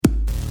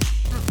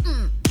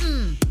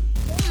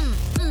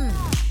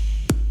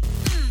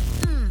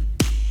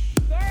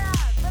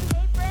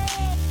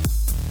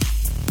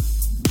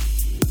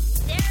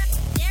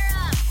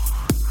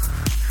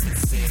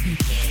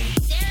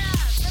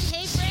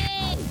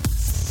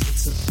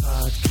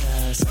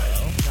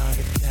podcast, not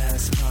a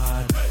cast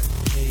pod.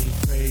 Hey,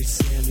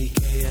 Frase, Samy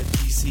K at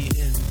DC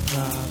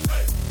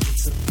Improv.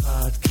 It's a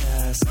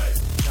podcast,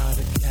 not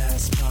a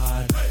cast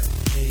pod.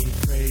 Hey,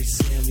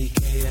 Frase, Samy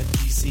K at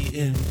DC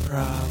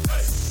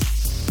Improv.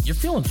 You're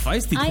feeling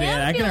feisty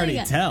today. I can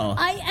already tell.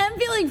 I am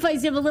feeling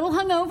feisty. I'm a little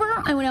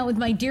hungover. I went out with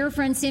my dear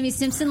friend Sammy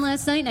Simpson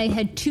last night. I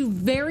had 2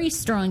 very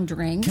strong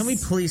drinks. Can we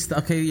please...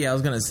 Okay, yeah, I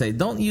was going to say,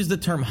 don't use the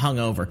term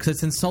hungover, because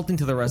it's insulting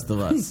to the rest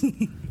of us.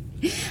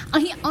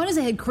 I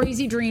honestly had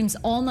crazy dreams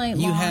all night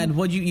long. You had...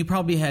 You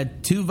probably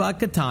had 2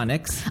 vodka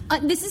tonics.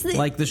 This is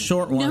like the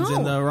short ones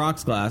in the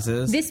rocks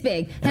glasses. This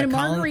big. Had a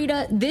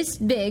margarita this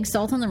big,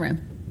 salt on the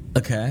rim.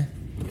 Okay.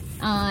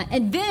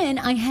 And then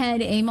I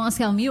had a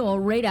Moscow Mule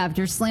right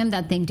after, slammed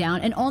that thing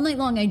down. And all night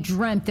long I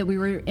dreamt that we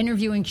were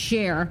interviewing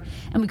Cher,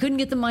 and we couldn't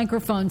get the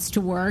microphones to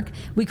work.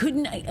 We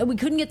couldn't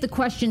get the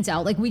questions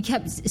out. Like, we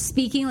kept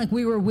speaking like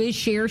we were with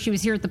Cher. She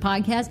was here at the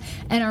podcast,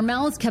 and our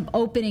mouths kept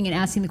opening and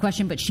asking the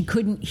question, but she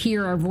couldn't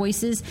hear our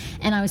voices.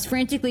 And I was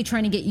frantically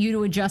trying to get you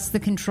to adjust the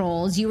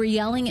controls. You were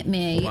yelling at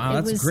me. Wow,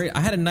 that's great.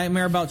 I had a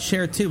nightmare about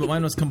Cher too, but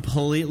mine was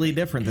completely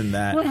different than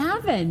that. What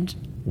happened?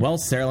 Well,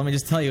 Sarah, let me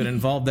just tell you, it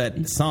involved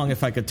that song,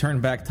 If I Could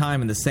Turn Back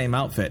Time, in the same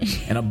outfit,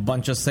 and a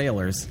bunch of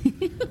sailors.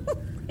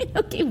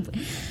 Okay.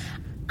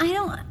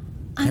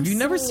 Have you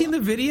never seen the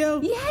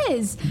video?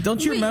 Yes.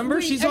 Don't you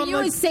remember? She's Are you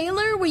a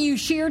sailor? Were you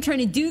Cher trying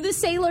to do the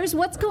sailors?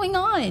 What's going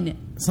on?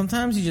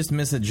 Sometimes you just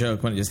miss a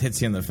joke when it just hits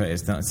you in the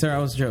face. Sarah, I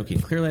was joking.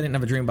 Clearly I didn't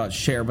have a dream about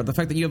Cher, but the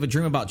fact that you have a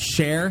dream about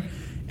Cher...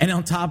 And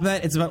on top of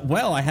that, it's about,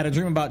 well, I had a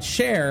dream about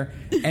Cher,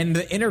 and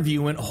the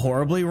interview went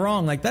horribly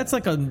wrong. Like, that's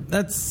a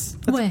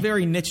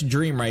very niche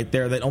dream right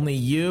there that only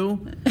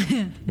you,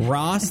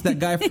 Ross, that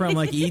guy from,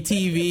 like,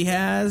 ETV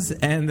has,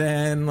 and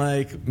then,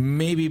 like,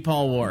 maybe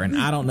Paul Warren.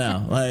 I don't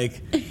know.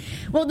 Like,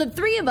 well, the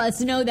 3 of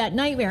us know that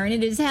nightmare, and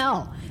it is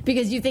hell.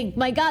 Because you think,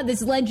 my God,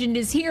 this legend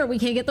is here. We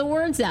can't get the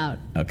words out.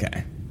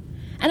 Okay.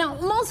 And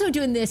I'm also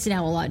doing this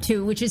now a lot,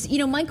 too, which is,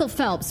 Michael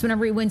Phelps,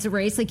 whenever he wins a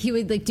race, like, he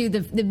would, like, do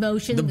the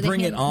motion. The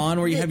bring it on,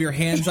 where you have your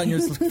hands on your,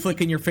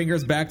 flicking your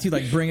fingers back to you,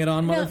 like, bring it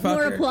on, motherfucker.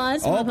 More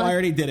applause. Oh, I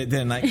already did it,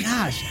 didn't I?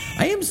 Gosh,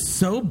 I am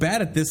so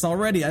bad at this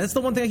already. That's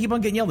the one thing I keep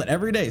on getting yelled at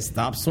every day.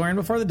 Stop swearing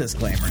before the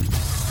disclaimer.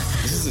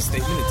 This is a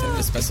statement intended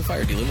to specify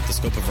or delimit the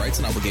scope of rights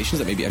and obligations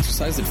that may be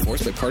exercised and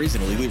enforced by parties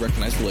in a legally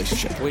recognized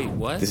relationship. Wait,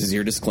 what? This is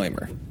your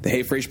disclaimer. The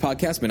Hey Frase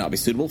podcast may not be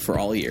suitable for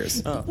all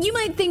ears. Oh. You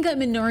might think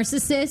I'm a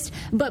narcissist,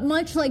 but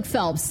much like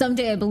Phelps,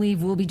 someday I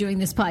believe we'll be doing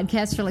this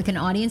podcast for like an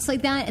audience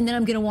like that, and then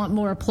I'm going to want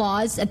more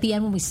applause at the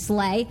end when we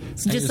slay.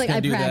 So just like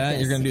I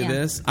practice. You're going to do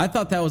this? I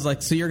thought that was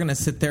like, so you're going to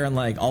sit there and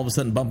like all of a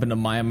sudden bump into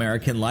My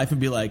American Life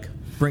and be like,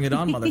 bring it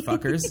on,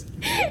 motherfuckers.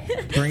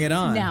 Bring it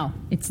on. No,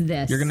 it's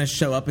this. You're going to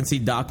show up and see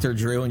Dr.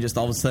 Drew and just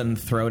all of a sudden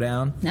throw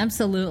down?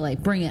 Absolutely.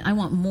 Bring it. I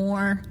want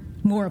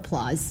more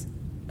applause.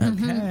 Okay.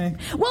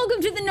 Mm-hmm.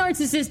 Welcome to the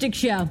Narcissistic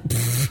Show.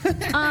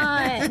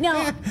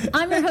 No,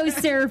 I'm your host,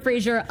 Sarah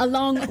Fraser,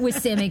 along with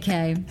Samy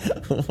K.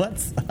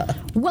 What's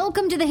up?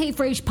 Welcome to the Hey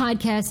Frase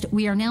podcast.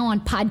 We are now on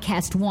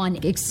Podcast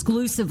 1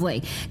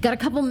 exclusively. Got a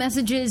couple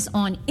messages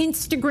on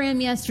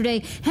Instagram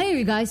yesterday. Hey, are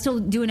you guys still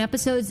doing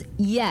episodes?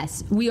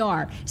 Yes, we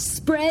are.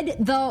 Spread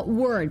the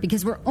word,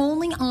 because we're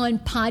only on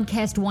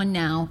Podcast 1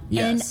 now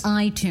and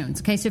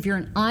iTunes. Okay, so if you're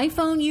an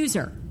iPhone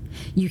user,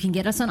 you can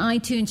get us on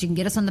iTunes. You can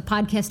get us on the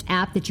podcast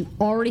app that you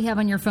already have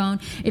on your phone.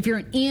 If you're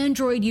an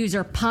Android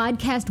user,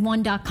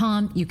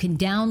 podcast1.com. You can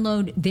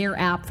download their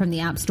app from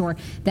the App Store.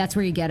 That's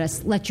where you get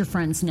us. Let your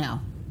friends know.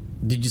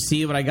 Did you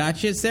see what I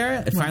got you,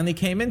 Sarah? It finally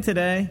came in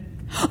today.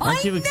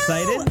 Aren't you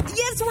excited?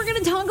 Yes, we're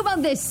going to talk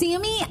about this.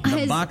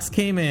 The box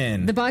came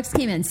in. The box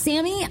came in.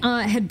 Sammy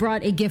had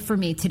brought a gift for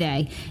me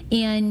today,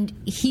 and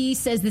he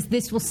says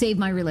this will save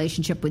my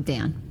relationship with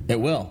Dan. It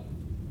will.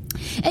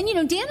 And,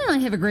 Dan and I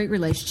have a great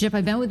relationship.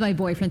 I've been with my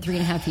boyfriend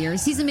 3.5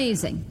 years. He's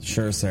amazing.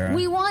 Sure, Sarah.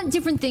 We want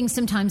different things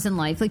sometimes in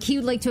life. Like, he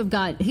would like to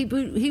have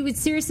he would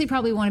seriously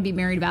probably want to be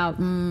married about,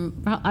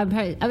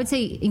 I would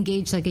say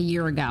engaged like a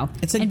year ago.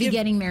 Be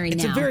getting married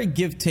now. It's a very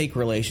give-take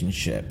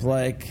relationship.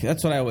 Like,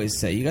 that's what I always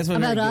say. You guys have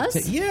about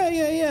us?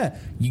 Yeah.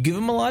 You give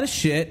him a lot of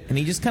shit, and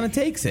he just kind of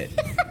takes it.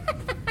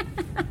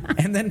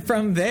 And then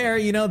from there,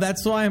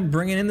 that's why I'm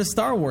bringing in the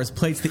Star Wars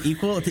plates to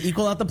equal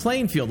out the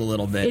playing field a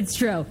little bit. It's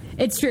true.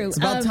 It's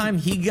about time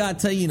he got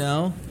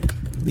to,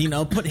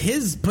 put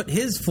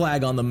his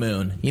flag on the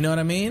moon. You know what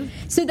I mean?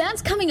 So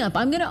that's coming up.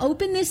 I'm going to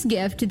open this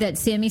gift that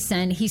Sammy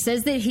sent. He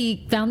says that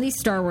he found these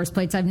Star Wars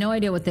plates. I have no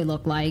idea what they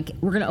look like.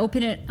 We're going to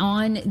open it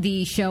on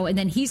the show, and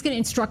then he's going to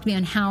instruct me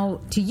on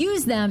how to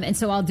use them. And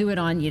so I'll do it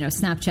on,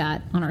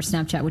 Snapchat, on our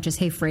Snapchat, which is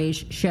Hey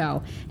Frase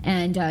Show,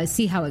 and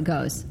see how it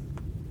goes.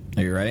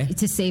 Are you ready?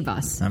 To save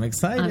us. I'm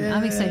excited.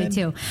 I'm excited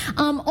too.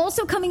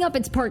 Also coming up,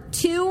 it's part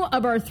 2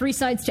 of our 3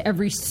 sides to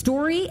every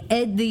story.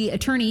 The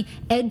attorney,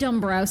 Ed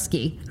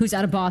Dombroski, who's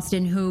out of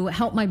Boston, who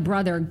helped my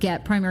brother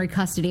get primary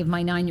custody of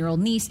my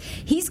 9-year-old niece.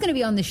 He's going to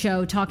be on the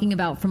show talking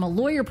about, from a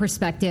lawyer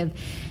perspective,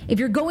 if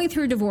you're going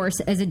through a divorce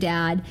as a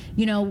dad,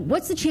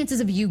 what's the chances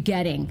of you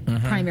getting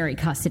primary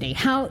custody?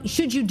 How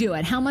should you do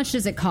it? How much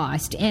does it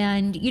cost?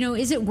 And,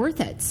 is it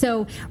worth it?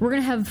 So we're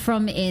going to have,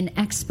 from an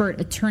expert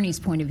attorney's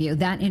point of view,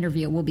 that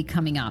interview will be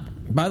coming up.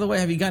 By the way,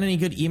 have you got any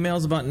good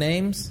emails about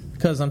names?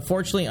 Because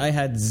unfortunately, I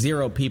had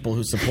 0 people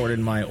who supported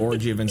my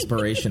orgy of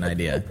inspiration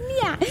idea.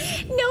 Yeah,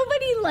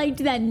 nobody liked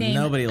that name.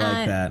 Nobody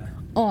liked that.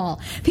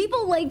 All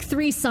people like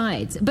 3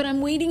 sides, but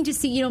I'm waiting to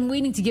see. I'm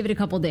waiting to give it a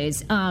couple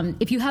days.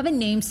 If you have a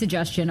name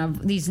suggestion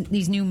of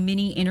these new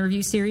mini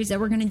interview series that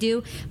we're going to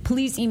do,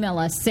 please email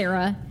us,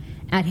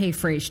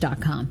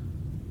 Sarah@heyfrase.com.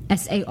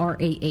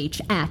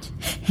 SARAH at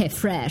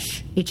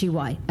Heyfrase,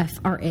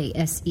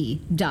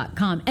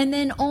 HEYFRASE.com. And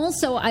then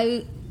also,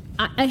 I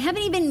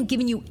haven't even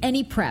given you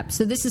any prep,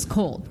 so this is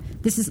cold.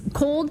 This is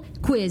cold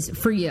quiz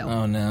for you.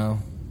 Oh, no.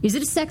 Is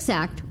it a sex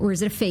act or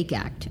is it a fake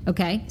act?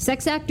 Okay?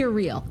 Sex act or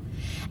real?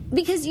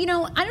 Because, I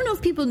don't know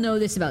if people know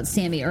this about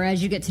Samy or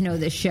as you get to know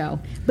this show,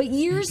 but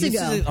years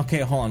ago... Okay,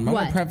 hold on. I'm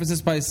going to preface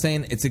this by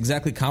saying it's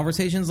exactly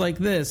conversations like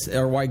this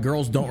are why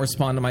girls don't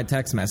respond to my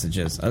text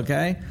messages,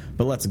 okay?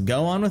 But let's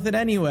go on with it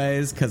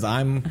anyways, because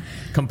I'm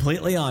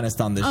completely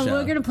honest on this show.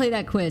 We're going to play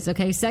that quiz,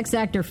 okay? Sex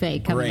act or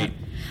fake coming up.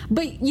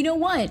 But you know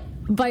what?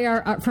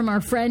 From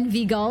our friend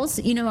V Gulls,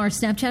 our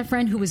Snapchat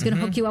friend who was going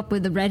to hook you up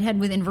with the redhead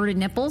with inverted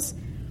nipples...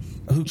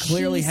 Who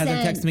clearly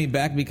hasn't texted me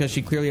back because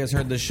she clearly has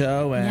heard the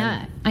show. And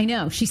yeah, I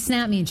know. She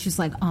snapped me and she's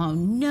like, oh,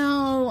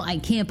 no, I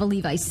can't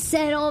believe I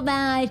said all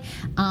that.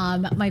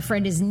 My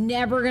friend is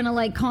never going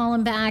to, call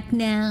him back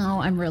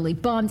now. I'm really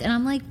bummed. And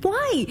I'm like,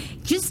 why?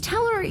 Just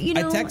tell her, I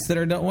texted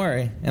her, don't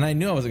worry. And I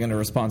knew I wasn't going to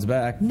respond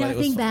back.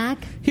 Nothing back?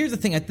 Here's the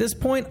thing. At this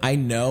point, I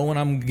know when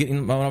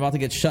I'm about to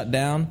get shut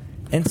down.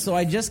 And so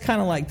I just kind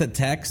of like to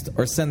text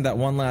or send that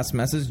one last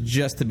message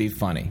just to be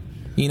funny.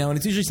 And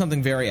it's usually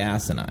something very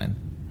asinine.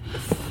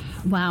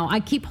 Wow, I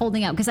keep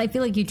holding out because I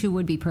feel like you two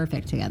would be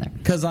perfect together.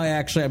 Because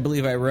I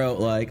believe I wrote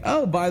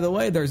oh, by the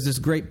way, there's this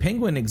great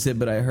penguin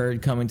exhibit I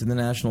heard coming to the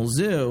National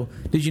Zoo.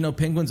 Did you know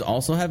penguins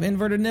also have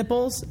inverted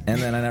nipples?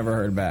 And then I never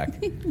heard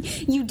back.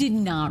 You did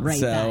not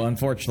write that. So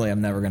unfortunately,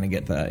 I'm never going to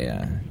get that.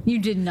 Yeah, you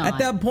did not. At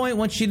that point,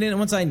 once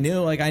I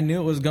knew, I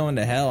knew it was going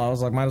to hell. I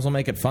was like, might as well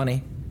make it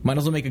funny. Might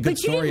as well make a good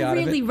story out of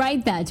it. But you didn't really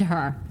write that to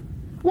her.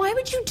 Why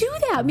would you do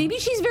that? Maybe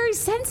she's very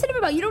sensitive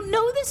about it. You don't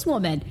know this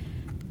woman.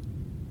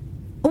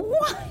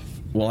 What?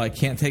 Well, I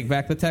can't take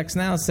back the text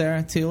now,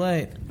 Sarah. Too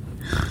late.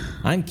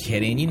 I'm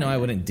kidding. I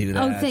wouldn't do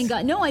that. Oh, thank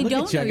God. No, I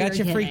don't know I got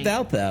you freaked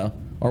out, though.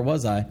 Or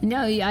was I? No,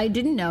 I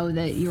didn't know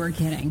that you were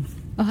kidding.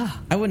 Ugh.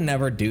 I would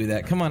never do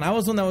that. Come on. I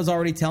was one that was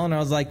already telling her. I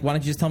was like, why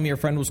don't you just tell me your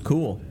friend was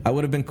cool? I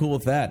would have been cool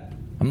with that.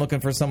 I'm looking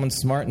for someone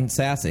smart and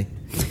sassy.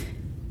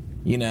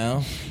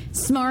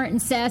 Smart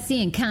and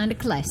sassy and kind of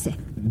classy.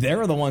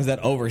 They're the ones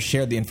that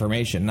overshared the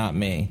information, not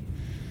me.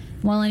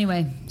 Well,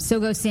 anyway, so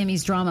goes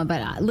Sammy's drama.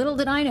 But little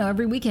did I know,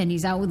 every weekend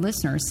he's out with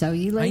listeners. So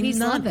you ladies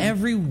love him. Not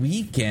every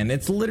weekend.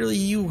 It's literally,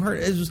 you heard,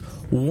 it was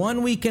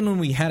one weekend when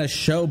we had a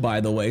show,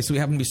 by the way, so we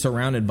happen to be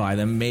surrounded by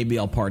them. Maybe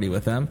I'll party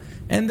with them.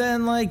 And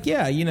then, I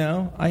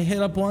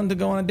hit up one to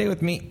go on a date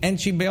with me, and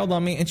she bailed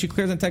on me, and she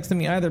clearly hasn't texted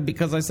me either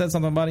because I said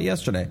something about it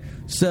yesterday.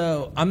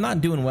 So I'm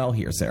not doing well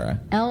here, Sarah.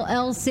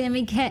 LL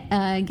Samy K.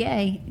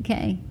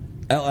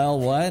 LL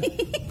what?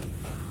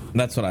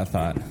 That's what I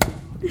thought.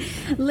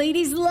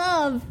 Ladies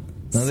love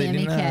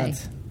Samy K.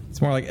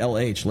 It's more like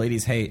LH.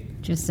 Ladies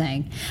hate. Just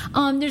saying.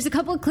 There's a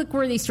couple of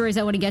click-worthy stories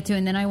I want to get to,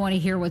 and then I want to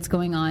hear what's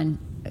going on,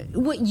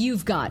 what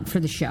you've got for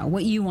the show,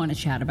 what you want to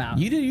chat about.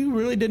 You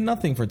really did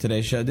nothing for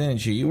today's show,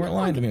 didn't you? You weren't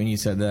lying to me when you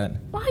said that.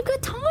 Well, I've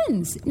got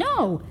tons.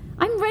 No,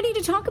 I'm ready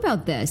to talk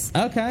about this.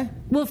 Okay.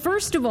 Well,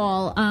 first of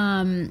all,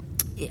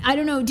 I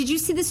don't know. Did you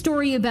see the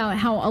story about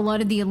how a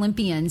lot of the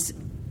Olympians...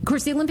 Of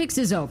course, the Olympics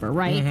is over,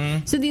 right?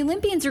 Mm-hmm. So the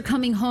Olympians are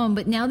coming home,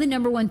 but now the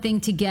number one thing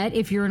to get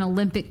if you're an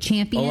Olympic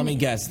champion... Oh, let me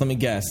guess.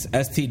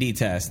 STD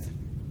test.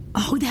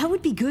 Oh, that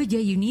would be good. Yeah,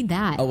 you need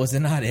that. Oh, was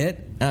it not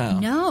it? Oh.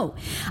 No.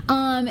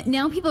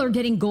 Now people are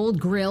getting gold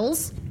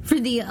grills for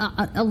the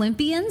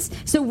Olympians.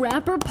 So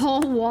rapper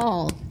Paul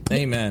Wall...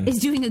 Amen. ...is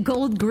doing a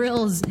gold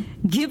grills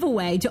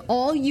giveaway to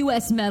all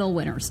U.S. medal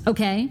winners,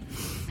 okay?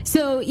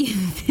 So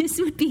this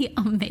would be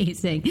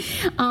amazing.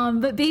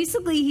 But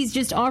basically, he's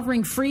just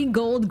offering free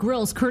gold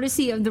grills,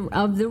 courtesy of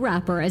the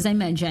rapper, as I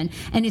mentioned,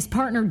 and his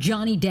partner,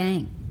 Johnny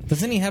Dang.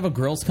 Doesn't he have a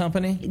grills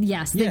company?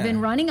 Yes. They've been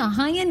running a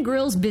high-end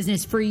grills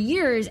business for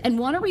years and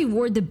want to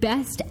reward the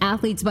best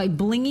athletes by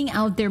blinging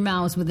out their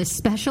mouths with a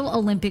special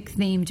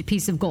Olympic-themed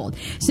piece of gold.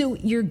 So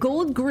your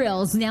gold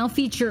grills now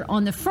feature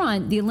on the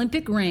front the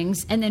Olympic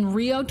rings and then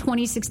Rio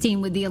 2016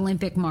 with the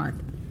Olympic mark.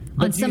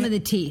 On some of the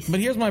teeth. But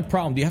here's my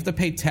problem. Do you have to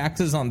pay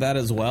taxes on that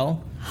as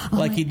well?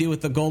 Like you do with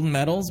the golden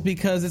medals?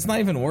 Because it's not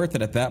even worth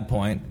it at that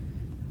point.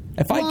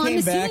 If I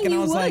came back and I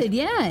was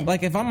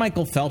like, if I'm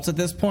Michael Phelps at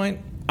this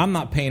point, I'm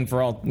not paying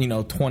for all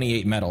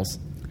 28 medals.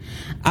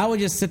 I would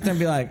just sit there and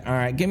be like, all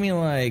right, give me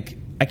like,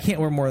 I can't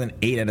wear more than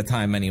 8 at a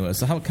time anyway.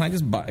 So can I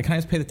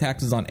just pay the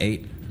taxes on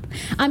 8?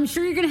 I'm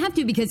sure you're going to have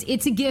to, because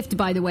it's a gift,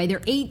 by the way.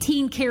 They're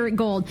 18 karat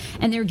gold,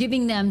 and they're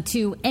giving them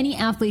to any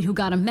athlete who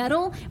got a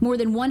medal. More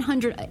than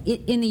 100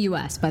 in the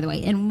U.S., by the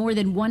way, and more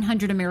than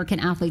 100 American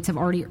athletes have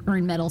already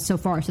earned medals so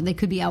far, so they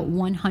could be out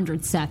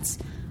 100 sets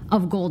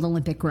of gold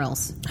Olympic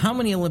grills. How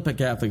many Olympic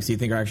athletes do you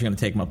think are actually going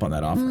to take him up on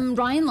that offer?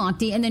 Ryan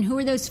Lochte, and then who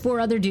are those 4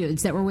 other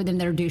dudes that were with him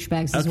that are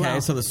douchebags as well? Okay,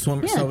 so the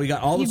swimmer. Yeah. So we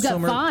got all the You've got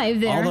swimmers,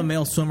 5 there. all the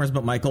male swimmers,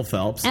 but Michael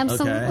Phelps.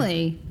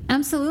 Absolutely. Okay.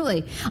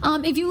 Absolutely.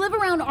 If you live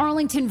around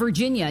Arlington,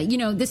 Virginia,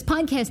 this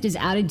podcast is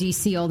out of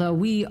D.C., although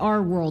we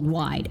are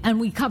worldwide, and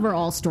we cover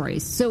all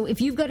stories. So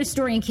if you've got a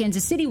story in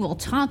Kansas City, we'll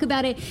talk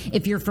about it.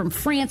 If you're from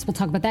France, we'll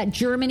talk about that.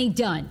 Germany,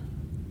 done.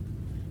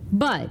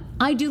 But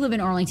I do live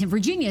in Arlington,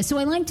 Virginia, so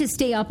I like to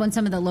stay up on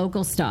some of the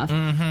local stuff.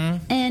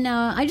 Mm-hmm. And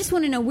I just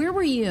want to know, where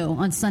were you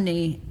on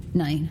Sunday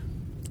night?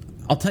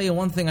 I'll tell you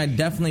one thing I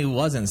definitely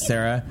wasn't,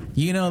 Sarah.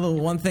 You know the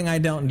one thing I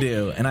don't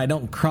do, and I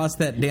don't cross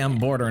that damn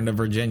border into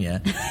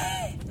Virginia.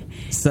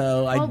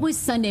 So What was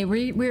Sunday?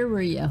 Where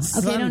were you?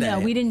 Okay, I don't know.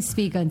 We didn't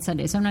speak on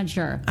Sunday, so I'm not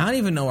sure. I don't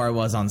even know where I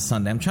was on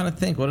Sunday. I'm trying to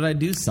think. What did I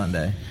do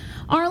Sunday?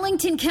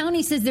 Arlington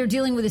County says they're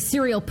dealing with a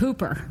serial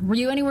pooper. Were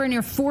you anywhere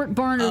near Fort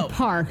Barnard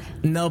Park?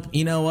 Nope.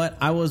 You know what?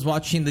 I was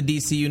watching the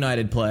DC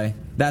United play.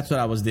 That's what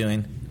I was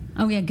doing.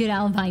 Oh, yeah, good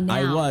alibi now.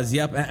 I was,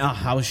 yep.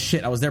 I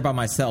was there by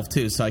myself,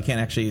 too, so I can't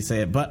actually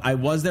say it. But I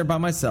was there by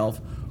myself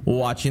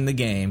watching the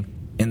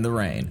game in the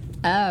rain.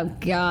 Oh,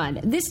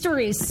 God. This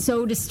story is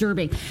so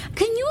disturbing.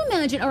 Can you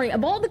imagine, all right,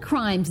 of all the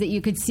crimes that you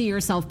could see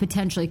yourself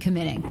potentially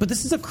committing? But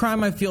this is a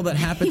crime I feel that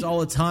happens all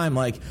the time.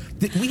 Like,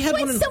 we had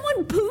when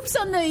someone poops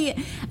on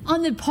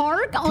the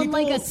park, on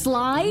like a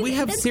slide? We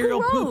have That's serial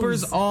gross.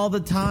 poopers all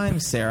the time,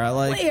 Sarah.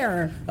 Like,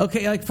 where?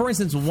 Okay, like, for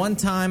instance, one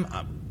time,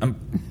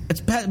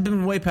 it's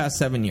been way past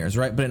 7 years,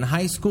 right? But in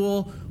high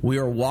school, we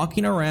were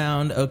walking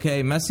around,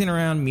 okay, messing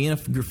around, me and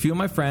a few of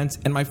my friends,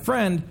 and my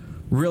friend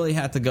really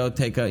had to go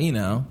take a,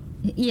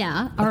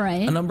 Yeah, all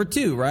right. a number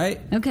 2,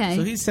 right? Okay.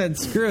 So he said,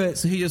 screw it.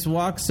 So he just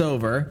walks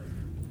over,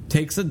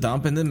 takes a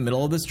dump in the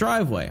middle of this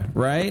driveway,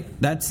 right?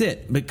 That's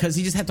it. Because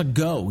he just had to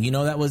go.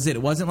 That was it.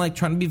 It wasn't like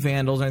trying to be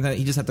vandals or anything.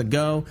 He just had to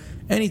go,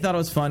 and he thought it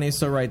was funny,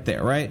 so right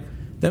there, right?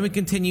 Then we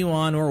continue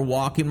on. We're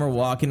walking.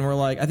 We're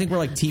like, I think we're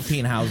like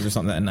TPing houses or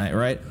something that night,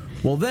 right?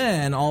 Well,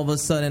 then, all of a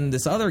sudden,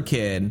 this other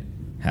kid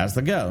has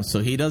to go. So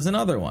he does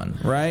another one,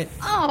 right?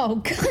 Oh,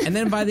 God. And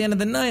then by the end of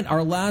the night,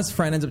 our last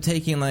friend ends up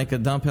taking like a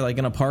dump like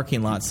in a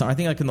parking lot. So I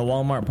think like in the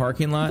Walmart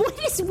parking lot.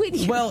 What is with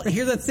you? Well,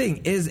 here's the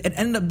thing: is it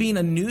ended up being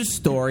a news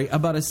story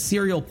about a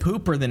serial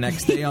pooper the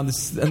next day on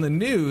the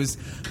news.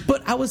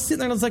 But I was sitting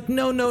there and I was like,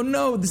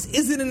 no, this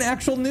isn't an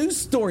actual news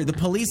story. The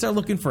police are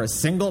looking for a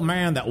single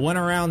man that went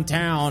around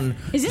town.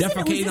 Was this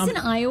in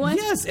Iowa?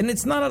 Yes, and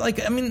it's not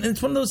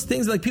it's one of those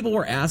things like people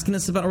were asking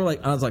us about.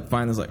 I was like,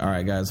 fine. I was like, all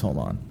right, guys, hold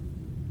on.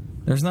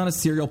 There's not a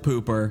serial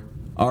pooper.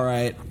 All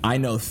right, I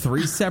know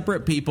 3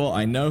 separate people.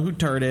 I know who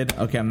turded.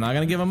 Okay, I'm not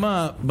going to give them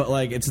up, but,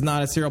 it's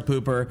not a serial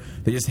pooper.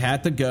 They just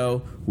had to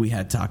go. We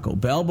had Taco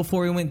Bell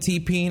before we went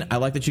TPing. I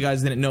like that you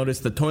guys didn't notice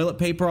the toilet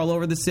paper all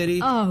over the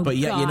city. Oh, but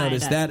yet God. you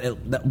noticed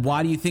that.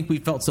 Why do you think we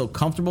felt so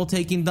comfortable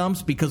taking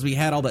dumps? Because we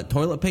had all that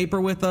toilet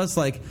paper with us?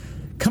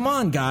 Come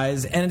on,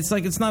 guys. And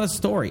it's not a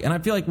story. And I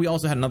feel like we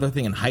also had another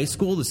thing in high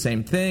school, the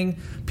same thing.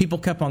 People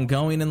kept on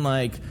going and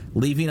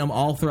leaving them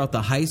all throughout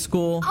the high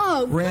school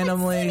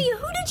randomly. God, Sammy,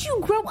 who did you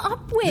grow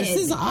up with? This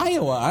is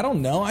Iowa. I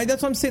don't know.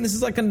 That's what I'm saying. This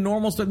is like a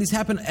normal story. These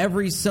happen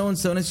every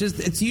so-and-so. And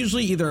it's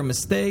usually either a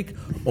mistake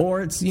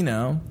or it's,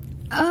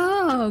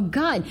 Oh,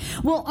 God.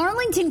 Well,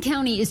 Arlington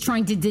County is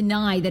trying to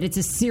deny that it's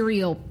a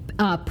serial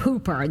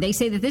pooper. They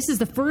say that this is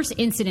the first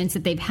incident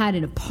that they've had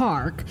at a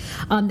park.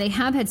 They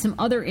have had some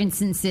other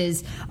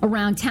instances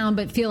around town,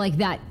 but feel like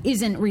that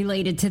isn't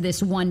related to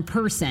this one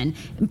person.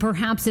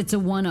 Perhaps it's a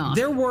one-off.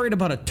 They're worried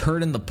about a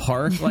turd in the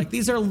park.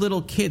 These are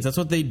little kids. That's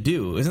what they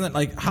do. Isn't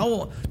that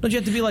how? Don't you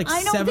have to be 7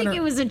 I don't think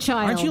it was a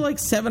child. Aren't you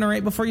 7 or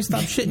 8 before you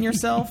stop shitting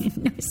yourself?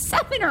 No,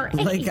 7 or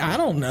 8. I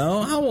don't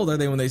know. How old are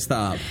they when they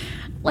stop?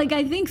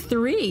 I think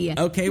 3.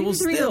 Okay, well,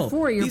 3 still. or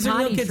 4, you're these are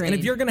potty little kids. trained. And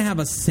if you're going to have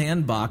a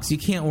sandbox, you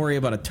can't worry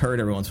about a turd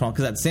every once in a while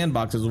because that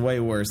sandbox is way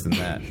worse than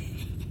that.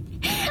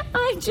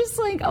 I'm just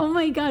oh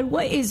my God,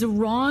 what is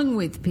wrong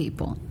with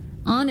people?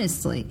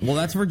 Honestly. Well,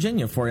 that's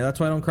Virginia for you. That's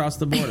why I don't cross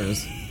the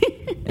borders.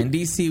 In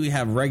D.C., we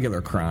have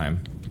regular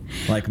crime,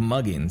 like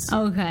muggings.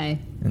 Okay.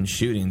 And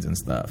shootings and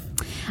stuff.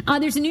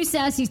 There's a new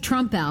sassy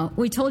Trump out.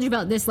 We told you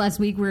about this last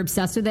week. We're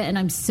obsessed with it, and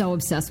I'm so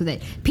obsessed with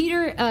it.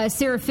 Peter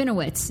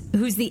Serafinowicz,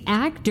 who's the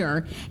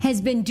actor, has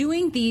been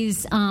doing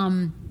these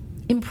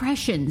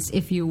impressions,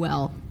 if you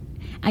will.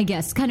 I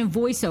guess, kind of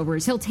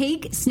voiceovers. He'll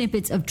take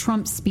snippets of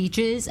Trump's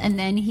speeches and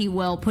then he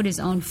will put his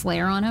own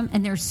flair on them,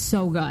 and they're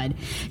so good.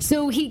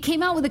 So he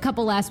came out with a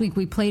couple last week.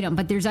 We played them,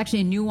 but there's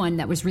actually a new one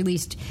that was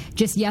released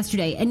just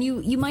yesterday. And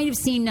you might have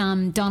seen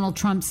Donald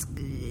Trump's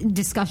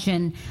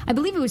discussion, I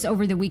believe it was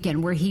over the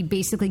weekend, where he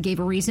basically gave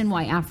a reason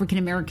why African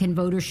American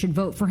voters should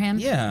vote for him.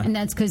 Yeah. And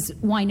that's because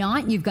why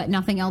not? You've got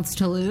nothing else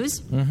to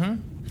lose. Mm-hmm.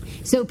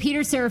 So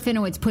Peter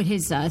Serafinowicz put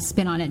his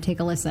spin on it. Take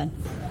a listen.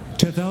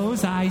 To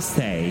those I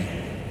say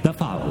the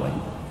following.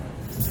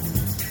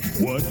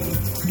 What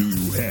do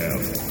you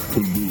have to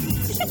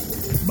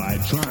lose by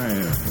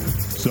trying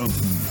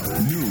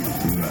something new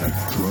like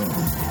Trump?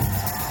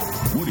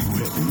 What do you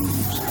have to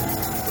lose?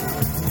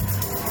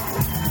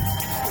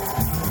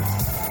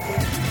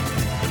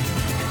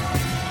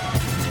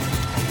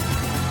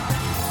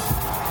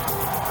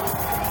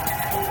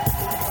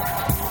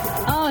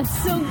 Oh, it's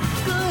so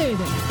good.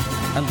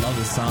 I love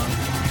this song.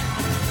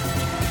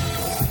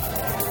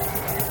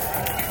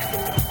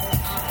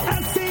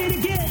 I'll say it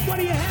again. What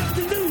do you have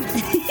to lose?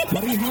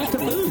 What do you have to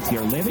lose?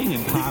 You're living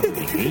in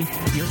poverty.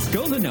 Your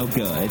schools are no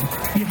good.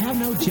 You have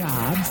no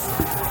jobs.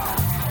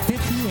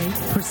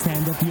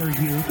 58% of your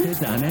youth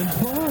is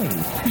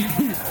unemployed.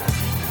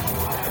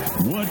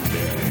 What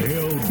the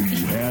hell do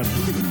you have to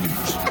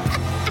lose?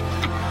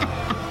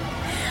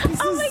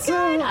 Oh my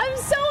God, I'm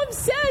so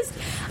obsessed.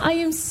 I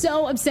am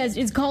so obsessed.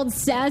 It's called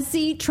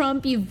Sassy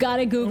Trump. You've got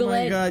to Google it.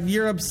 Oh my God,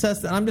 you're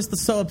obsessed. I'm just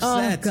so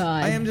upset. Oh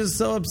God, I am just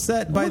so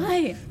upset.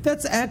 Why?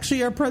 That's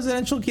actually our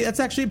presidential key. That's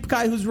actually a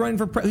guy who's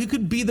running for he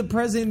could be the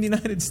president of the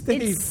United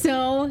States. It's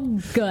so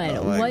good.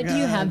 Oh my What do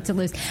you God. have to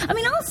lose? I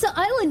mean, also,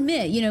 I'll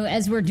admit,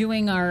 as we're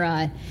doing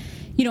our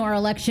our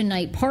election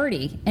night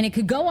party, and it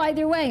could go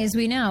either way, as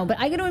we know. But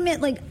I got to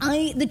admit,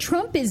 the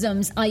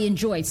Trumpisms I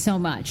enjoyed so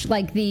much.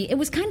 It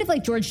was kind of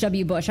like George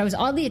W. Bush. I was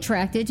oddly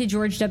attracted to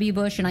George W.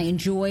 Bush, and I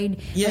enjoyed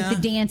the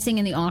dancing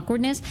and the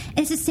awkwardness. And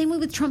it's the same way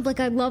with Trump.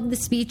 I love the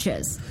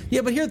speeches.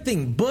 Yeah, but here's the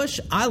thing. Bush,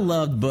 I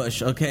loved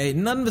Bush, okay?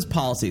 None of his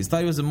policies. Thought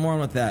he was a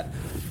moron with that.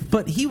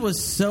 But he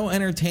was so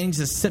entertaining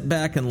to sit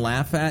back and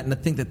laugh at, and to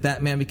think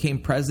that man became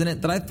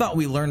president, that I thought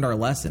we learned our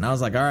lesson. I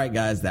was like, all right,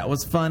 guys, that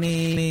was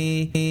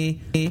funny.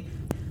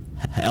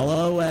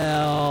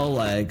 LOL,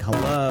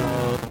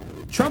 hello.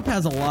 Trump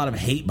has a lot of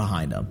hate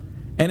behind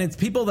him. And it's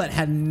people that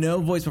had no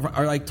voice before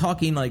are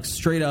talking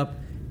straight up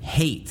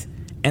hate.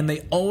 And they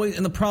always,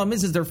 and the problem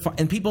is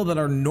and people that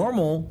are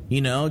normal,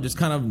 just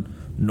kind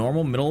of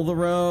normal, middle of the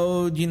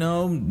road,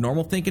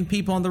 normal thinking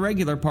people on the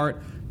regular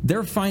part,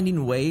 they're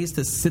finding ways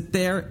to sit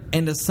there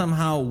and to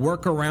somehow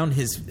work around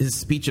his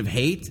speech of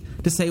hate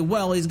to say,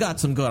 well, he's got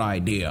some good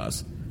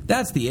ideas.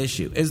 That's the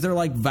issue, is they're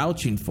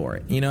vouching for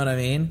it. You know what I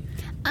mean?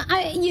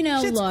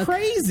 Shit's look,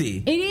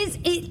 crazy. It is.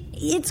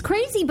 It's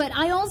crazy, but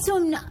I also,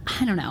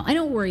 I don't know. I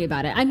don't worry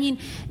about it. I mean,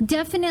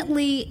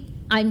 definitely,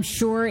 I'm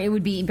sure it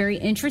would be very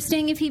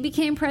interesting if he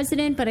became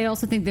president, but I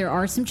also think there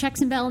are some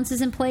checks and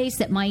balances in place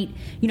that might,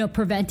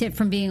 prevent it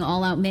from being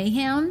all-out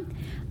mayhem.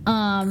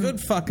 Good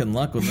fucking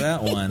luck with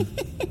that one.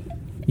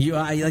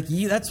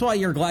 That's why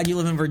you're glad you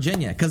live in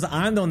Virginia, because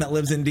I'm the one that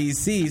lives in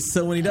D.C.,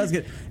 so when he does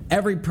get...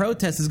 Every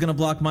protest is going to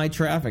block my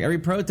traffic. Every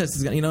protest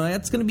is going to...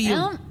 that's going to be...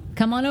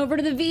 Come on over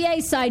to the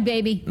VA side,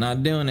 baby.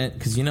 Not doing it,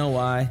 because you know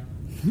why?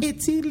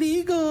 It's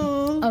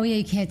illegal. Oh, yeah,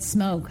 you can't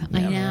smoke. Yeah,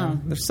 I know.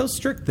 Man. They're so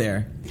strict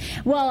there.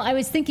 Well, I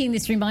was thinking,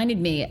 this reminded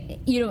me,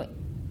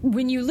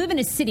 when you live in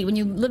a city, when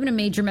you live in a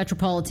major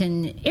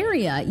metropolitan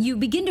area, you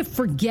begin to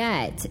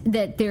forget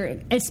that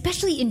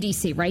especially in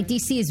D.C., right?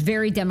 D.C. is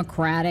very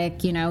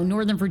democratic.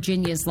 Northern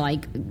Virginia is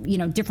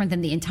different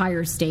than the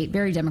entire state,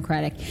 very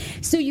democratic.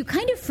 So you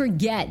kind of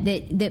forget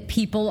that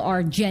people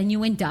are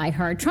genuine,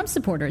 diehard Trump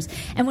supporters.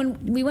 And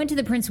when we went to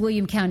the Prince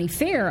William County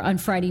Fair on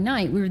Friday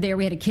night, we were there.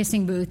 We had a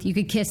kissing booth. You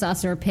could kiss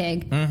us or a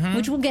pig,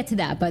 which we'll get to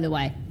that, by the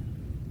way.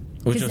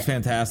 Which was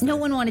fantastic. No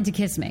one wanted to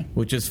kiss me.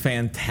 Which is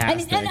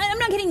fantastic. And I'm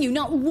not kidding you.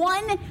 Not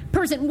one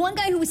person, one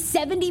guy who was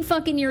 70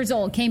 fucking years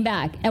old came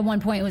back at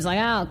one point and was like,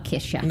 I'll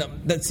kiss you. No,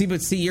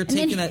 you're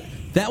taking it.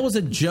 That was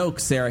a joke,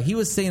 Sarah. He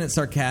was saying it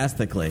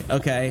sarcastically,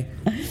 okay?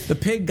 The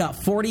pig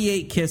got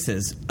 48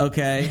 kisses,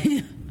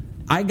 okay?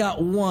 I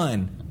got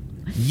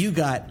 1. You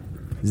got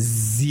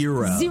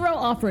 0. 0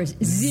 offers.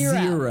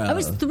 0. I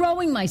was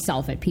throwing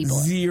myself at people.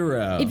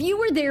 0. If you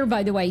were there,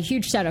 by the way,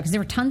 huge shout out, because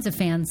there were tons of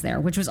fans there,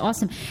 which was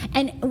awesome.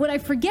 And what I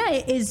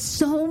forget is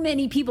so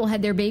many people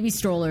had their baby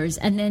strollers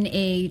and then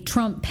a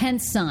Trump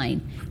Pence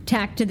sign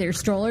tacked to their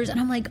strollers. And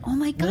I'm like, oh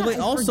my God. Well, they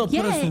also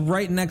put us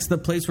right next to the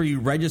place where you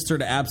register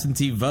to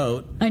absentee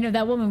vote. I know,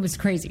 that woman was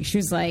crazy. She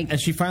was like...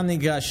 And she finally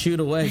got shooed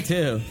away,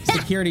 too.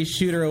 Security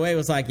shooed her away.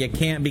 Was like, you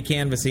can't be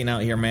canvassing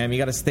out here, ma'am. You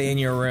got to stay in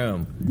your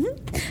room.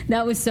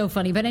 That was so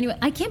funny. But anyway,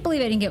 I can't believe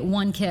I didn't get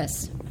 1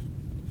 kiss.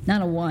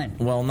 Not a 1.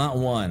 Well, not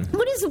 1.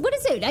 What is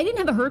it? I didn't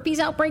have a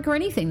herpes outbreak or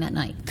anything that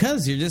night.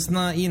 Because you're just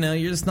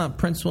not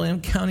Prince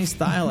William County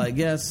style, I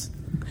guess.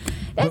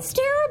 That's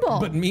terrible.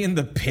 But me and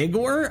the pig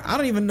were? I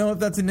don't even know if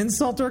that's an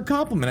insult or a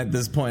compliment at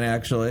this point,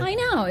 actually. I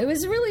know. It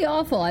was really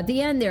awful. At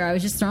the end there, I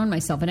was just throwing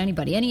myself at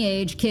anybody. Any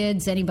age,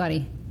 kids,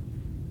 anybody.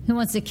 Who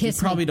wants to kiss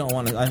Probably me? don't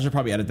want to. I should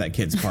probably edit that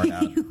kid's part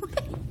out.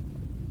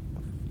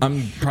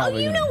 I'm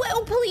probably.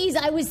 Please.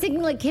 I was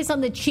thinking like kiss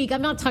on the cheek.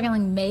 I'm not talking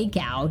like make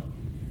out.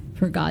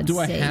 For God's sake. Do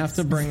I have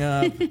to bring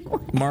up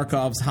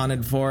Markov's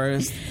Haunted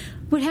Forest?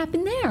 What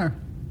happened there?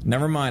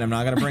 Never mind. I'm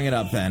not going to bring it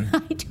up then.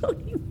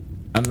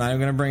 I'm not even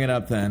going to bring it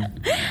up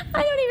then.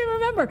 I don't even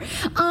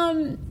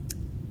remember.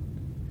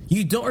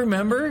 You don't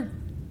remember?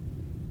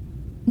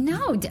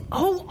 No. The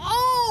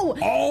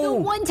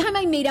one time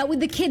I made out with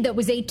the kid that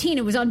was 18.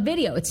 It was on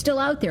video. It's still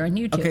out there on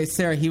YouTube. Okay,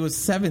 Sarah, he was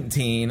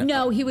 17.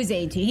 No, he was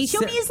 18. He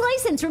showed me his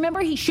license. Remember?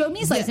 He showed me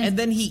his license. And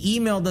then he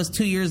emailed us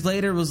 2 years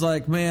later, was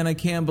like, man, I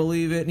can't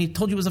believe it. And he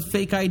told you it was a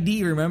fake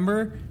ID,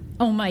 remember?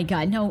 Oh, my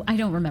God. No, I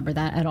don't remember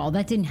that at all.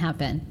 That didn't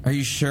happen. Are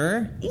you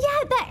sure? Yeah,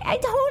 I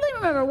totally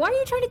remember. Why are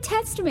you trying to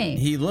test me?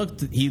 He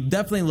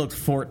definitely looked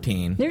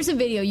 14. There's a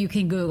video you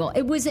can Google.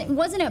 It wasn't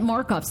at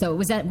Markov's, though. It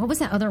was at, what was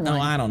that other one? Oh,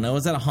 I don't know. It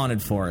was at a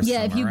haunted forest.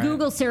 Yeah, if you right?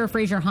 Google Sarah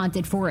Fraser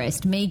Haunted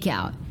Forest, make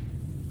out.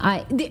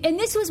 And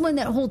this was when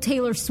that whole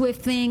Taylor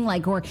Swift thing,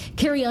 like, or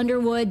Carrie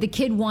Underwood, the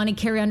kid wanted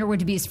Carrie Underwood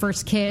to be his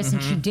first kiss,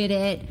 and she did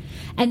it.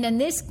 And then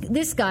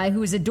this guy who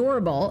was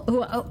adorable,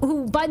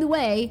 who by the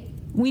way,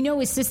 we know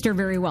his sister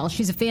very well.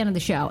 She's a fan of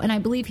the show, and I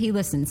believe he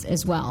listens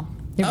as well.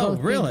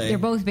 Really? They're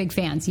both big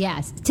fans,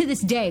 yes. To this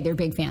day, they're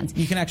big fans.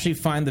 You can actually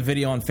find the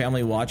video on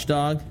Family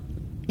Watchdog.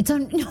 It's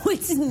on. No,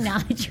 it's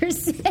not.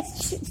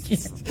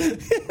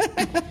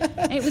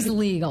 It was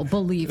legal,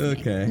 believe me.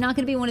 Okay. Not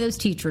going to be one of those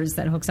teachers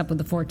that hooks up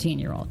with a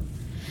 14-year-old.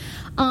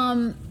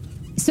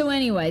 So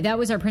anyway, that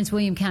was our Prince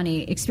William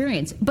County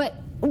experience. But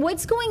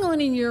what's going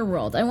on in your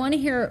world? I want to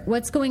hear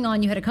what's going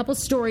on. You had a couple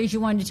stories you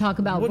wanted to talk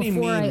about What do you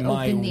before mean,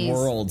 I open these. my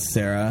world,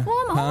 Sarah?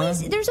 Well,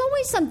 there's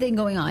always something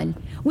going on.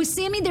 With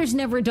Sammy, there's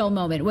never a dull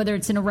moment, whether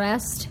it's an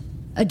arrest,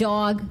 a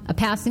dog, a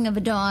passing of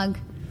a dog,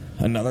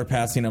 Another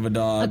passing of a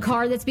dog. a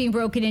car that's being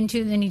broken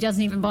into, and he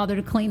doesn't even bother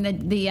to clean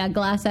the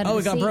glass out of the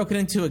it got seat. broken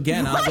into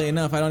again, oddly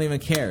enough. I don't even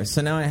care.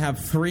 So now I have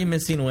 3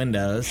 missing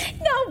windows.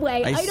 No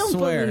way. I don't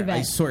believe it.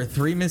 I swear,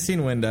 3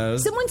 missing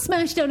windows. Someone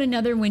smashed out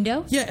another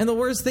window? Yeah, and the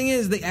worst thing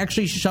is they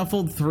actually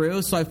shuffled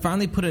through, so I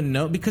finally put a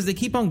note, because they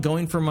keep on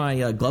going for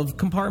my glove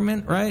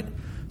compartment, right?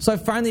 So I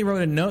finally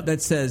wrote a note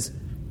that says,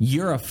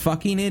 "You're a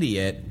fucking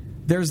idiot.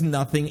 There's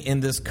nothing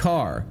in this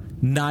car.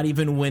 Not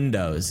even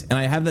windows." And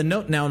I have the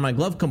note now in my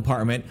glove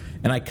compartment,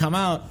 and I come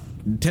out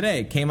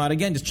today, came out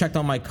again, just checked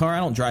on my car. I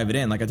don't drive it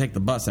in. Like, I take the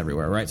bus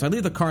everywhere, right? So I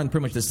leave the car in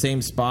pretty much the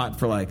same spot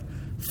for like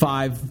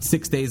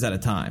 5-6 days at a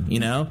time, you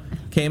know?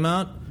 Came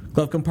out,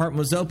 glove compartment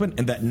was open,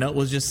 and that note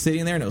was just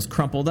sitting there, and it was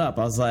crumpled up.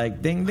 I was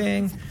like, ding,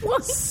 ding.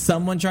 What?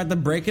 Someone tried to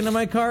break into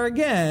my car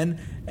again,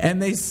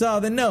 and they saw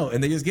the note,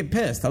 and they just get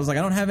pissed. I was like,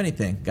 I don't have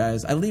anything,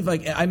 guys. I leave,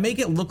 like, I make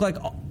it look like,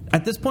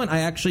 at this point,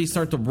 I actually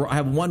I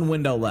have one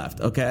window left,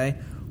 okay?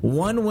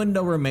 One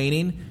window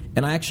remaining,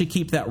 and I actually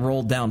keep that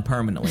rolled down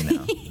permanently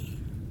now.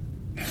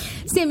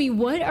 Sammy,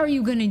 what are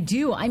you going to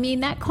do? I mean,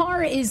 that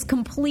car is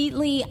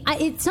completely...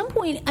 at some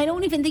point, I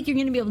don't even think you're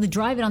going to be able to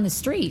drive it on the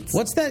streets.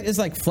 What's that? Is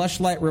like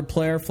fleshlight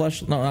repair?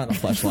 No, not a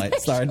fleshlight.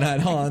 Sorry, not.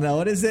 Hold on, no.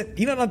 What is it?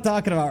 You know what I'm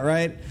talking about,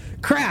 right?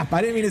 Crap!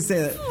 I didn't mean to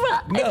say that.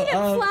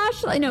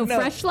 Flashlight? No,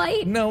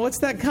 Freshlight? No, what's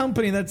that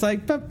company that's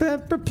like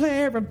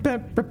repair,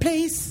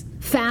 replace?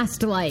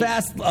 Fastlight.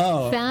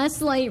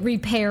 Fastlight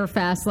repair,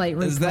 Fastlight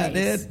replace. Is that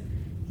it?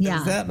 Yeah.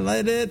 Is that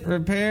it?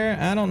 Repair?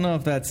 I don't know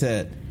if that's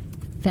it.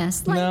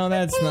 Fastlight. No,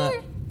 that's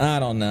repair. not. I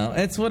don't know.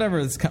 It's whatever.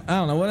 I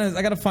don't know what it is.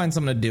 I got to find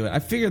someone to do it. I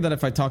figured that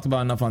if I talked about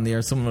it enough on the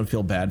air, someone would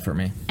feel bad for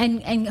me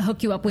and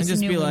hook you up with and some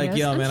just new be like, windows.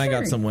 "Yo, I'm man, sure. I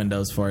got some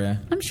windows for you."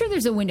 I'm sure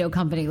there's a window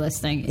company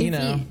listening.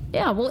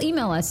 Well,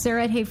 email us,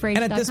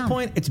 Sarah@heyfrase.com. And at this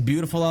point, it's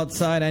beautiful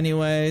outside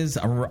anyways.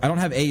 I don't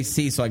have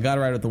AC, so I got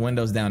to ride with the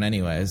windows down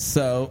anyways.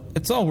 So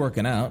it's all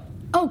working out.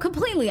 Oh,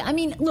 completely. I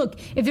mean, look,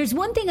 if there's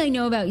one thing I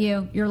know about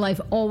you, your life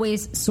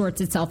always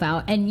sorts itself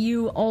out, and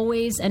you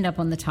always end up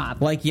on the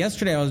top. Like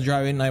yesterday, I was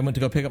driving, and I went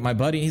to go pick up my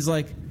buddy. He's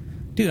like,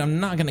 "Dude,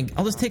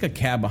 I'll just take a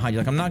cab behind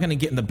you. Like, I'm not going to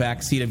get in the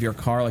back seat of your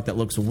car. Like, that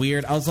looks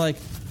weird." I was like,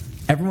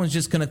 everyone's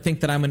just going to think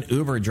that I'm an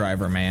Uber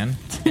driver, man.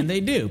 And they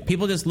do.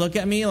 People just look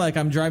at me like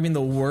I'm driving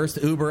the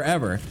worst Uber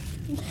ever.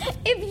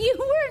 If you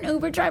were an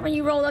Uber driver and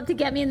you rolled up to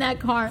get me in that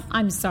car,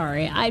 I'm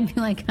sorry. I'd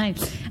be like,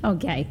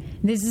 okay,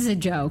 this is a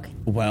joke.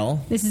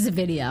 Well, this is a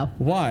video.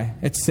 Why?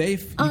 It's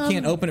safe. You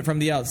can't open it from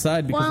the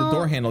outside because the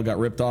door handle got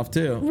ripped off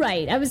too.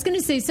 Right. I was going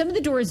to say some of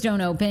the doors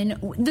don't open.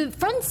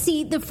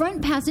 The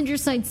front passenger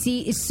side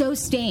seat is so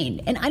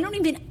stained, and I've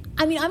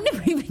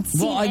never even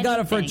seen. Well, I got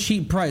it for a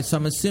cheap price, so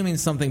I'm assuming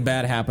something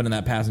bad happened in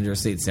that passenger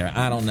seat, Sarah.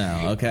 I don't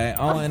know. Okay,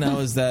 all I know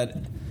is that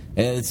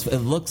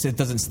it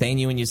doesn't stain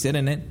you when you sit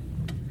in it.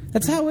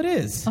 That's how it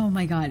is. Oh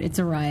my God, it's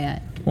a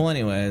riot. Well,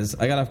 anyways,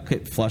 I got a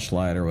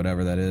fleshlight or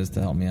whatever that is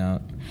to help me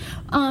out.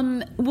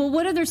 Well,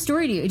 what other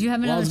story do you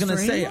have? Another story? I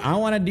was going to say, I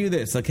want to do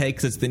this, okay,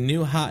 because it's the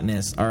new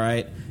hotness, all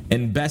right?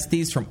 And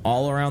besties from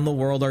all around the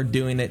world are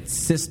doing it.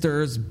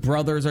 Sisters,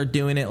 brothers are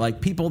doing it.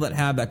 Like, people that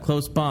have that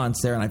close bond,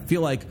 Sarah. And I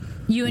feel like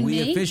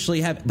we officially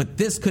have. But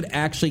this could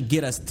actually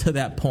get us to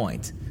that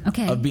point.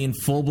 Okay. Of being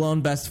full-blown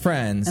best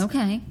friends.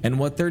 Okay. And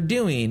what they're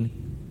doing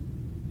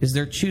is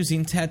they're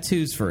choosing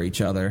tattoos for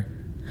each other.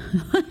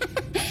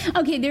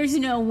 Okay, there's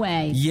no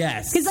way.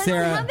 Yes, because I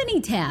Sarah, don't have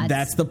any tats.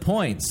 That's the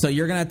point. So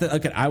you're gonna have to.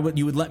 Okay,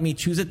 you would let me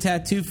choose a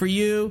tattoo for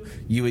you.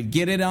 You would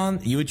get it on.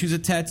 You would choose a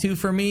tattoo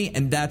for me,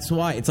 and that's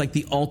why it's like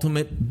the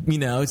ultimate.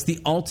 It's the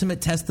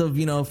ultimate test of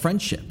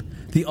friendship,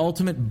 the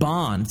ultimate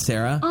bond,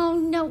 Sarah. Oh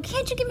no!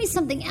 Can't you give me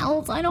something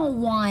else? I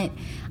don't want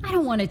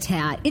a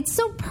tat. It's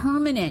so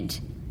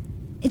permanent.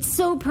 It's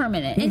so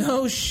permanent.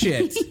 No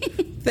shit.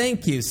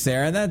 Thank you,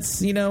 Sarah.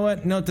 That's,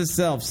 what? Note to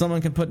self.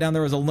 Someone can put down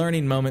there was a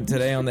learning moment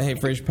today on the Hey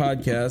Frase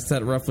podcast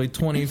at roughly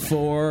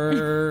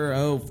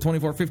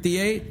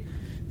 24:58,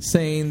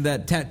 saying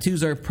that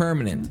tattoos are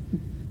permanent.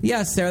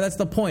 Yeah, Sarah, that's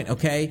the point,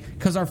 okay?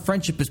 Because our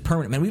friendship is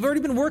permanent, man. We've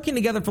already been working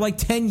together for like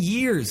 10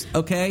 years,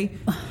 okay?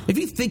 If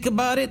you think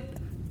about it,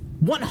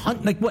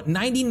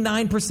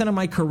 99% of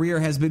my career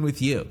has been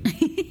with you.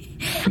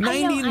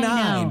 99.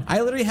 I know.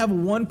 I literally have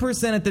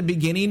 1% at the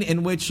beginning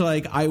in which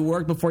I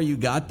worked before you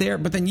got there,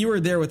 but then you were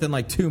there within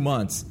 2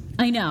 months.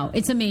 I know.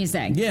 It's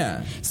amazing.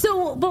 Yeah.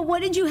 So, but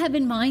what did you have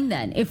in mind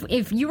then?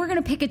 If you were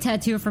going to pick a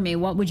tattoo for me,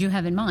 what would you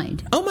have in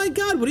mind? Oh my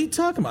God, what are you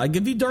talking about? I'd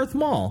give you Darth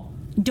Maul.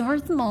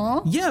 Darth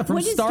Maul? Yeah, from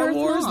Star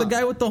Wars, the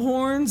guy with the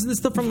horns, the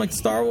stuff from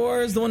Star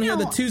Wars, the one who had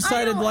the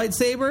two-sided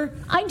lightsaber.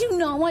 I do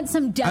not want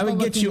some devil. I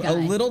would get you a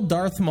little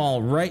Darth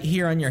Maul right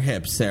here on your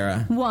hip,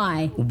 Sarah.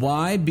 Why?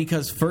 Why?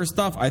 Because first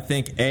off, I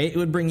think A, it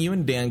would bring you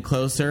and Dan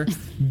closer.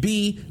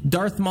 B,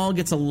 Darth Maul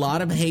gets a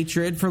lot of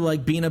hatred for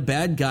being a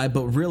bad guy,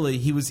 but really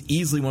he was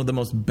easily one of the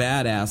most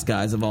badass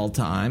guys of all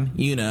time.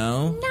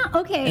 No,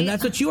 okay. And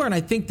that's what you are, and I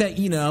think that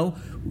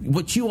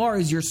what you are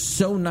is you're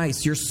so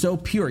nice, you're so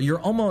pure,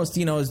 you're almost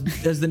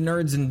as the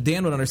nerds and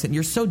Dan would understand,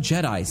 you're so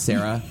Jedi,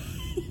 Sarah.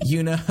 I don't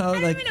even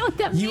know what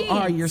that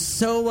means. You're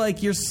so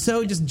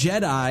just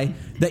Jedi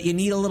that you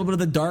need a little bit of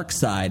the dark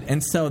side,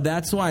 and so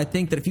that's why I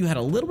think that if you had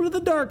a little bit of the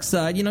dark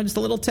side, just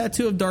a little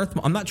tattoo of Darth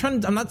Maul. I'm not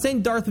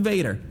saying Darth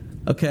Vader,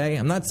 okay?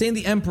 I'm not saying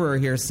the Emperor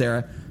here,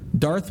 Sarah.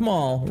 Darth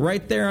Maul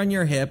right there on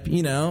your hip,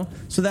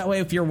 so that way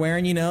if you're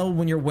wearing,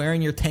 when you're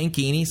wearing your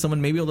tankini, someone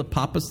may be able to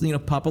pop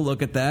a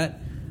look at that.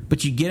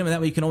 But you get him, and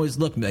that way you can always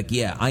look and be like,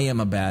 yeah, I am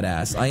a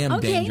badass. I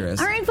am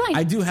dangerous. All right, fine.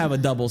 I do have a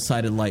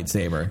double-sided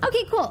lightsaber.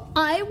 Okay, cool.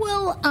 I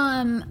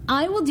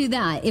will do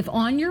that. If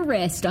on your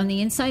wrist, on the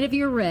inside of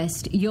your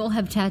wrist, you'll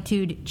have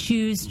tattooed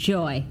 "Choose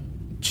Joy."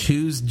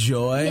 Choose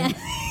joy? Yeah.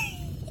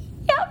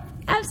 Yep,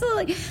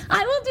 absolutely.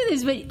 I will do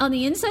this, but on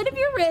the inside of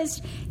your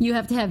wrist, you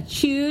have to have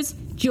 "Choose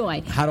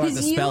Joy." How do I have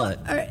to spell it?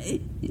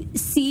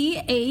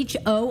 CHOOSEJOY.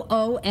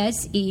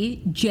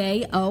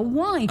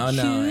 Oh,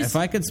 no. If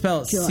I could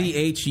spell it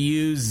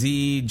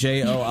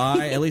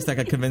CHUZJOI, at least I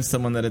could convince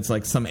someone that it's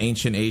some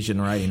ancient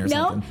Asian writing or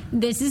something. No,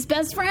 this is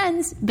best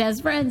friends.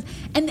 Best friends.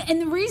 And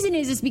the reason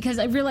is because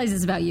I realize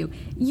this about you.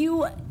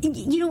 You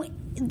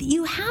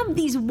have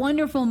these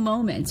wonderful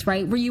moments,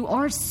 right, where you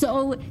are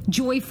so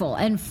joyful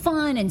and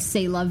fun and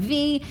say la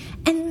vie,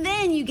 and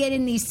then you get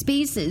in these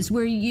spaces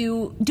where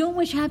you don't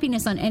wish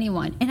happiness on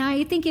anyone. And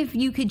I think if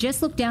you could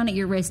just look down at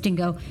your wrist and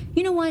go,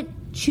 you know what,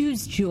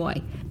 choose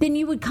joy, then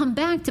you would come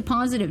back to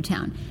Positive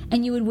Town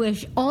and you would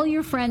wish all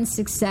your friends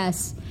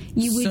success.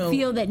 You would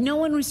feel that no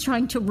one was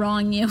trying to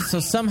wrong you. So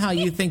somehow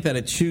you think that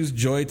a Choose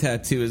Joy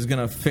tattoo is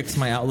going to fix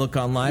my outlook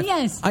on life?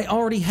 Yes. I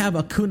already have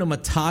Hakuna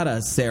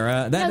Matata,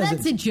 Sarah.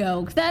 That's a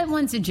joke. That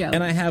one's a joke.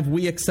 And I have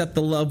We Accept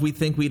the Love We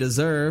Think We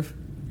Deserve.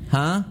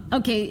 Huh?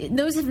 Okay,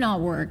 those have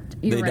not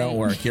worked. They don't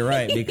work. You're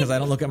right, because I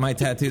don't look at my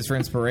tattoos for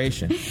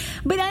inspiration.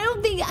 But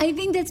I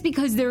think that's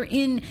because they're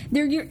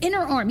your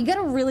inner arm. You got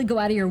to really go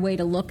out of your way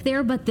to look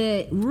there. But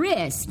the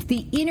wrist,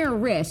 the inner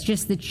wrist,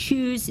 just the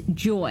Choose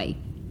Joy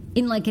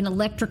in an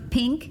electric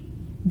pink,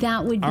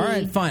 that would be... All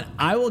right, fine.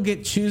 I will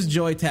get Choose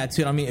Joy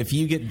tattooed on me if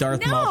you get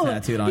Darth Maul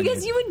tattooed on you.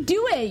 Because you would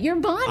do it. Your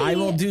body... I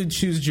will do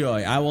Choose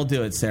Joy. I will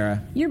do it,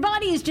 Sarah. Your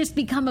body has just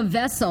become a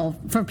vessel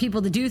for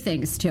people to do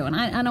things to, and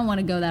I don't want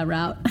to go that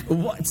route.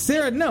 What?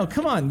 Sarah, no,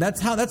 come on.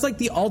 That's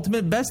the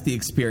ultimate bestie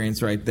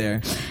experience right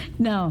there.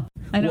 No,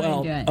 I don't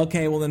want to do it.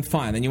 Okay, well then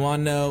fine. Then you want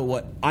to know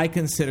what I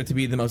consider to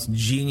be the most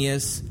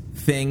genius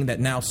thing that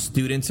now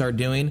students are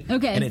doing.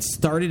 Okay. And it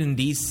started in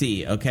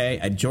D.C., okay,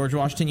 at George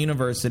Washington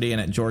University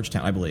and at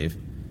Georgetown, I believe.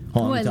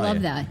 Hold on, I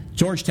love that.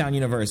 Georgetown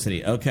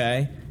University,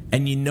 okay?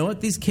 And you know what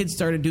these kids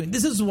started doing?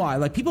 This is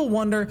why. People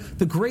wonder,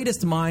 the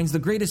greatest minds, the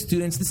greatest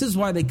students, this is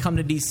why they come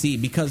to D.C.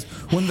 Because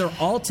when they're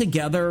all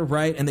together,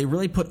 right, and they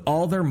really put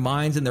all their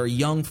minds and their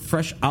young,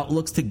 fresh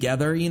outlooks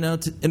together,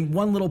 in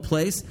one little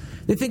place,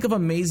 they think of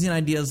amazing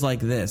ideas like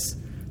this.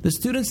 The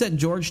students at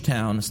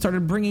Georgetown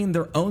started bringing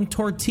their own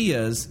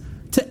tortillas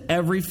to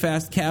every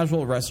fast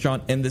casual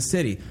restaurant in the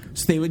city.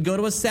 So they would go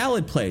to a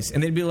salad place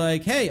and they'd be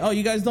like, hey,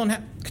 you guys don't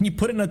have... Can you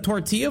put it in a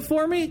tortilla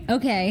for me?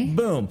 Okay.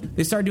 Boom.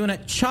 They started doing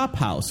it at Chop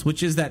House,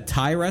 which is that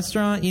Thai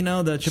restaurant, the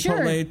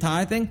Chipotle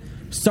Thai thing.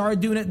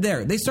 Started doing it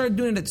there. They started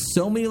doing it at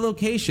so many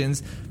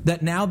locations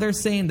that now they're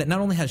saying that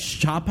not only has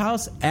Chop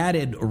House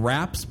added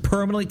wraps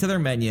permanently to their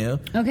menu,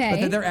 but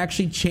that they're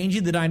actually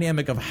changing the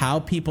dynamic of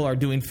how people are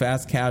doing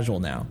fast casual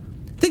now.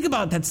 Think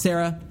about that,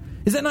 Sarah.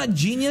 Is that not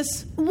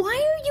genius? Why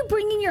are you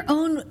bringing your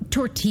own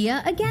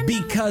tortilla again?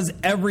 Because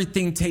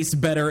everything tastes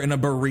better in a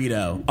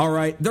burrito. All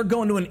right? They're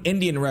going to an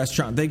Indian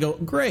restaurant. They go,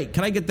 great,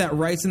 can I get that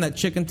rice and that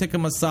chicken tikka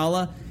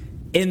masala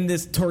in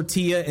this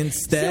tortilla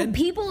instead? So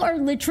people are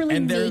literally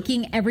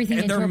making everything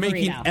into a burrito. And they're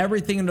making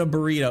everything into a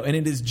burrito, and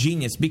it is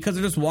genius because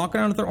they're just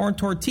walking around with their own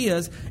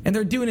tortillas, and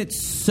they're doing it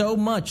so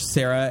much,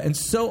 Sarah, and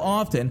so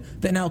often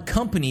that now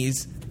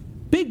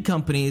big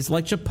companies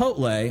like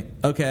Chipotle,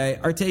 okay,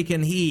 are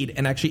taking heed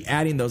and actually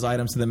adding those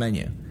items to the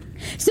menu.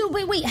 So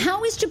wait,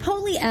 how is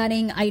Chipotle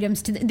adding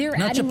items to they're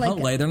not adding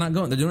Chipotle, they're not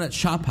going. They're doing it at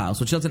Shop House,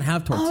 which doesn't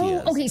have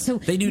tortillas. Oh, okay, so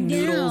they do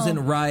noodles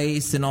and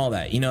rice and all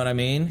that. You know what I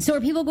mean? So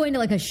are people going to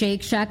like a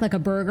Shake Shack, like a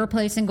burger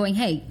place, and going,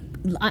 hey,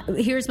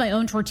 here's my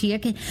own tortilla?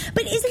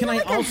 But isn't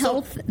that a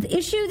health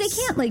issue? They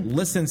can't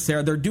Listen,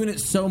 Sarah, they're doing it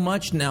so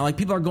much now. Like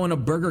people are going to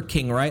Burger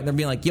King, right? And they're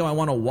being like, yo, I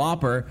want a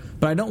Whopper,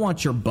 but I don't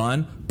want your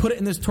bun. Put it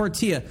in this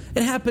tortilla.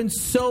 It happens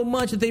so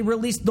much that they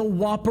released the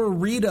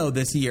Whopperito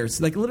this year.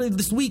 Like literally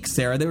this week,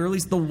 Sarah, they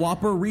released the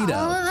Whopperito.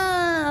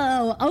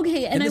 Oh,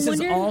 okay. And this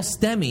is all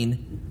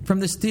stemming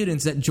from the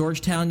students at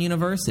Georgetown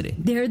University.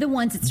 They're the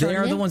ones that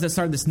started the ones that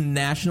started this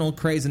national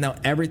craze, and now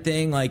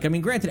everything,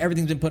 granted,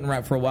 everything's been put in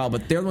wrap for a while,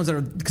 but they're the ones that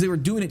are, because they were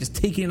doing it, just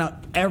taking it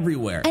out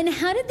everywhere. And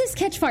how did this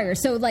catch fire?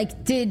 So,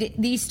 did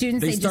these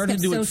students, they started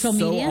to do it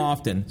social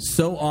media?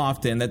 so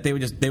often that they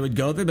would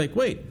go, they'd be like,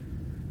 wait,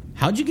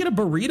 how'd you get a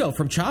burrito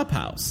from Chop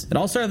House? It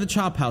all started at the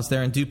Chop House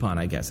there in DuPont,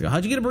 I guess. I go,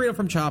 how'd you get a burrito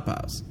from Chop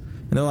House?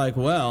 And they're like,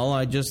 well,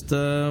 I just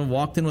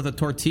walked in with a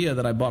tortilla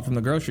that I bought from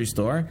the grocery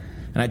store,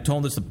 and I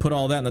told us to put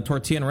all that in the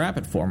tortilla and wrap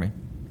it for me.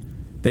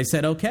 They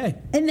said, okay.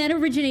 And that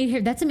originated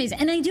here. That's amazing.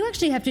 And I do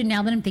actually have to,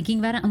 now that I'm thinking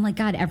about it, I'm like,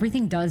 God,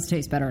 everything does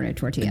taste better in a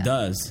tortilla. It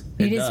does.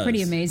 It is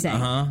pretty amazing.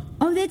 Uh-huh.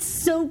 Oh, that's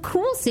so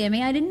cool,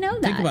 Sammy. I didn't know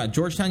that. Think about it.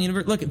 Georgetown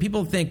University. Look,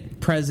 people think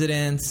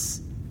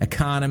presidents,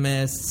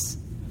 economists.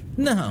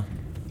 No.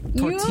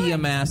 Tortilla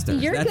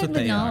masters. You're That's good what with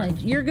they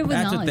knowledge. are. You're good with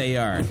That's knowledge.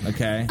 That's what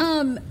they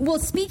are, okay? Well,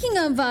 speaking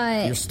of...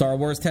 your Star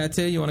Wars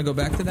tattoo, you want to go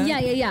back to that?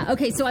 Yeah.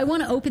 Okay, so I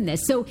want to open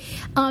this. So,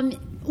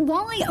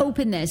 while I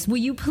open this, will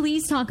you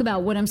please talk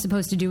about what I'm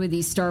supposed to do with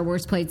these Star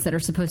Wars plates that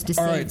are supposed to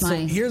save All right, my... so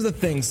here's the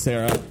thing,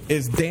 Sarah,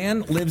 is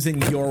Dan lives in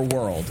your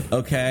world,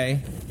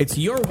 okay? It's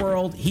your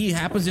world. He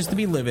happens just to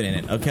be living in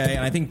it, okay?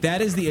 And I think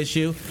that is the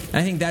issue. And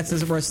I think that's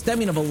where a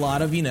stemming of a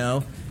lot of,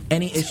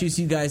 any issues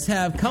you guys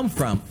have come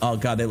from. Oh,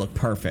 God, they look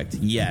perfect.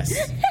 Yes.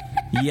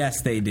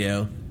 Yes, they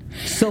do.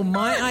 So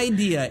my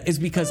idea is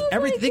because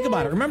think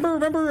about it. Remember,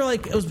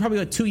 it was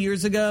probably 2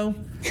 years ago,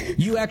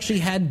 you actually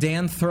had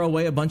Dan throw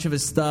away a bunch of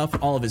his stuff,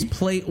 all of his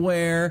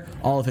plateware,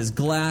 all of his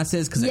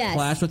glasses, because it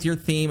clashed with your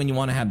theme, and you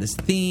want to have this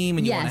theme,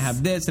 and you want to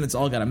have this, and it's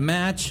all got to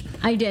match.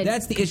 I did.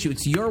 That's the issue.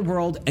 It's your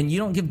world, and you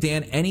don't give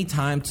Dan any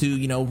time to,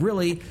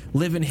 really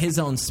live in his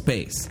own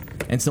space.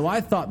 And so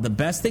I thought the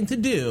best thing to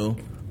do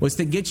was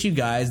to get you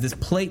guys this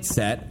plate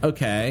set,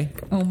 okay?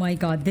 Oh my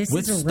God, this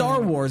with is Star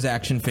Wars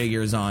action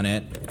figures on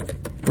it,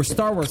 or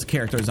Star Wars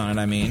characters on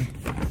it, I mean,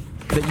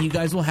 that you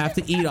guys will have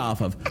to eat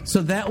off of.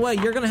 So that way,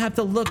 you're gonna have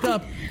to look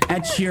up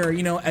at your,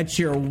 at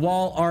your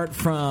wall art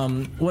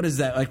from what is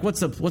that? Like,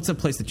 what's a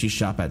place that you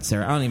shop at,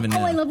 Sarah? I don't even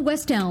know. Oh, I love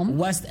West Elm.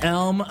 West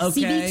Elm,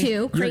 okay.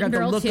 CB2, Crate and Barrel 2. You're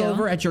gonna have to look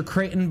over at your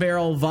Crate and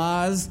Barrel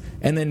vase,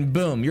 and then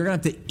boom, you're gonna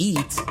have to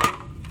eat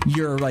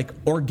your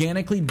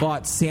organically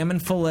bought salmon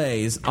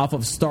fillets off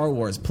of Star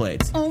Wars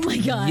plates. Oh my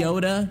God.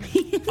 Yoda,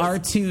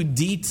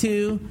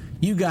 R2-D2.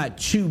 You got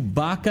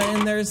Chewbacca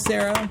in there,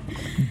 Sarah.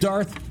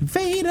 Darth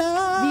Vader.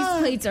 These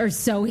plates are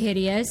so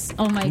hideous.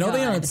 Oh my God. No,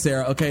 they aren't,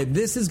 Sarah. Okay,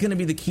 this is going to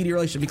be the key to your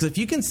relationship, because if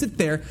you can sit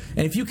there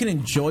and if you can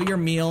enjoy your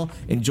meal,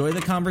 enjoy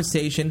the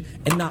conversation,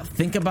 and not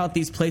think about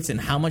these plates and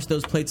how much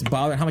those plates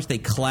bother and how much they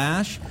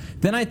clash,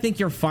 then I think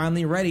you're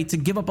finally ready to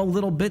give up a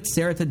little bit,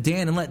 Sarah, to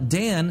Dan, and let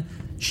Dan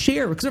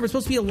share, because it's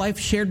supposed to be a life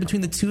shared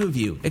between the two of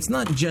you. It's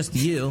not just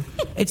you.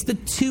 It's the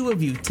two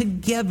of you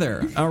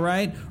together, all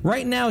right?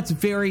 Right now, it's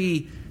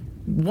very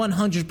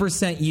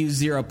 100% you,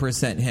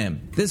 0%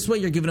 him. This way,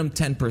 you're giving him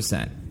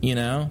 10%,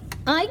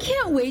 I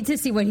can't wait to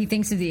see what he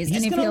thinks of these.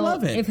 He's and gonna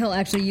love it. If he'll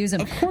actually use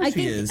them. Of course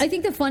he is. I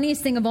think the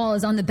funniest thing of all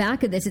is on the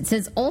back of this, it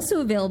says also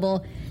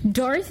available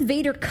Darth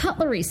Vader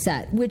cutlery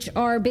set, which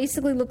are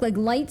basically look like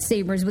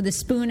lightsabers with a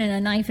spoon and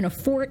a knife and a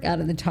fork out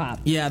of the top.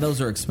 Yeah,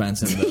 those are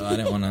expensive though. I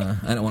don't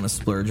want to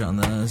splurge on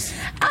those.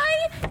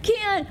 I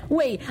can't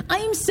wait.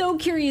 I'm so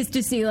curious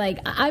to see,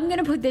 I'm going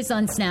to put this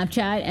on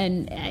Snapchat,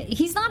 and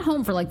he's not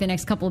home for the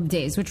next couple of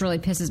days, which really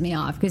pisses me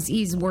off because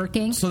he's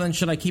working. So then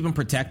should I keep him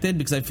protected?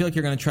 Because I feel like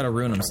you're going to try to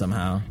ruin him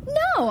somehow. No,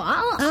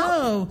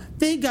 Oh,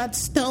 they got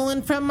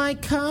stolen from my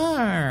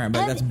car.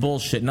 But that's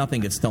bullshit.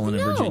 Nothing gets stolen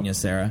in Virginia,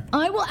 Sarah.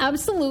 I will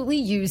absolutely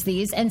use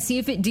these and see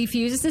if it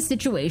defuses the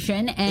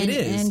situation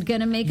and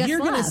going to make us You're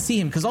laugh. You're going to see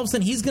him, because all of a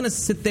sudden he's going to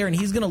sit there and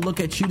he's going to look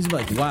at you and be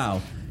like,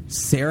 wow,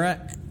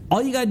 Sarah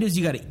All you got to do is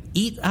you got to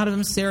eat out of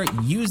them, Sarah.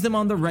 Use them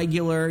on the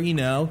regular,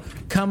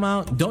 Come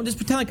out. Don't just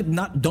pretend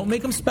don't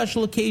make them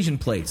special occasion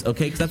plates,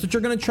 okay? Because that's what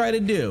you're going to try to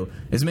do,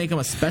 is make them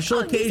a special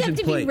occasion these have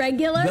to plate. Be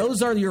regular?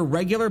 Those are your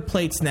regular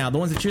plates now. The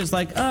ones that you're just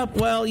like,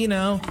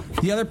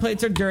 the other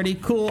plates are dirty.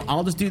 Cool.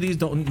 I'll just do these.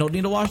 Don't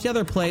need to wash the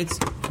other plates.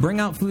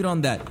 Bring out food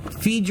on that.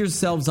 Feed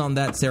yourselves on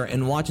that, Sarah,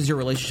 and watch as your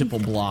relationship will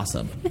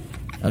blossom.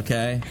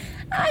 Okay?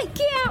 I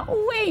can't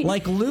wait.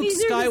 Like Luke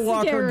These are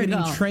Skywalker hysterical.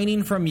 getting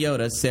training from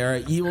Yoda, Sarah,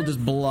 you will just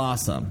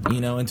blossom,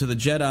 into the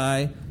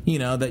Jedi,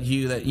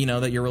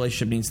 that your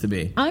relationship needs to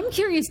be. I'm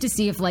curious to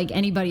see if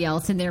anybody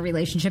else in their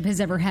relationship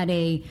has ever had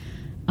a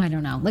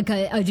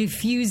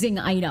diffusing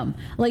item.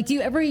 Do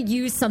you ever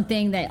use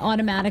something that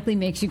automatically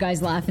makes you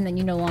guys laugh and then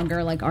you no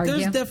longer argue?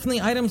 There's definitely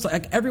items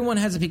everyone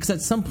has it, because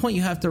at some point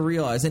you have to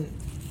realize, and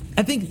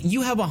I think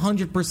you have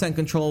 100%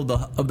 control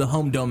of the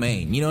home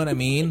domain. You know what I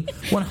mean?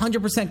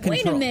 100% control.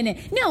 Wait a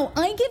minute. No,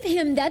 I give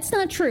him. That's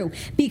not true,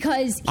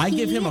 because I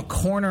give him a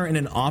corner in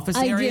an office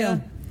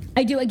area.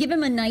 I do. I give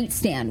him a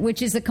nightstand,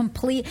 which is a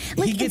complete.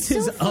 He gets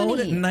his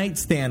own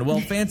nightstand. Well,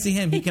 fancy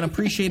him. He can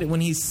appreciate it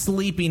when he's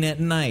sleeping at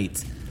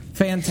night.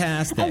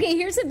 Fantastic. Okay,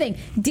 here's the thing.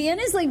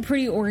 Dan is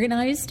pretty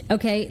organized.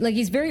 Okay,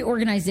 he's very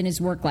organized in his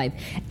work life,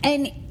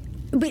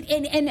 But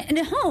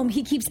at home,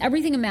 he keeps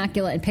everything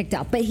immaculate and picked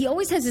up. But he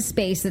always has a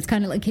space that's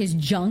kind of like his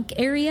junk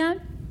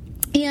area.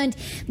 And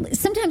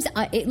sometimes,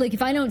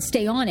 if I don't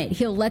stay on it,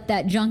 he'll let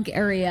that junk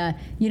area,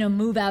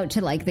 move out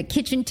to the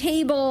kitchen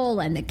table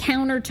and the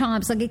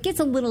countertops. It gets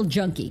a little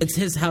junky. It's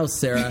his house,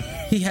 Sarah.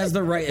 He has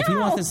the right. If he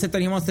wants to sit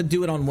there, he wants to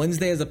do it on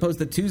Wednesday as opposed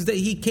to Tuesday,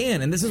 he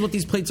can. And this is what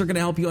these plates are going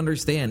to help you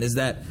understand, is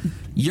that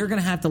you're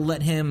going to have to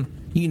let him,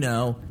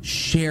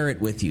 share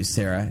it with you,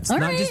 Sarah. It's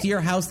not just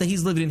your house that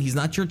he's living in. He's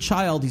not your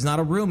child. He's not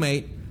a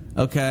roommate.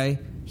 Okay?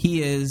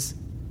 He is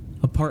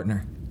a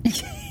partner.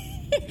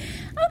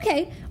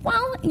 Okay,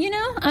 well,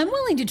 I'm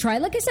willing to try.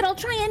 Like I said, I'll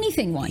try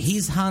anything once.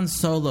 He's Han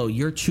Solo.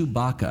 You're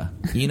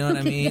Chewbacca. You know what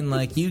I mean?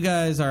 You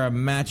guys are a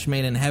match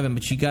made in heaven,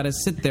 but you got to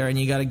sit there and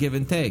you got to give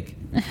and take.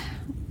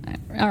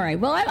 All right.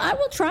 Well, I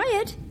will try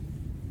it.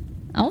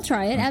 I'll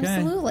try it. Okay.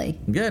 Absolutely.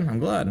 Good. I'm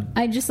glad.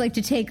 I'd just like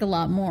to take a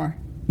lot more.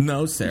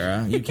 No,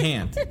 Sarah, you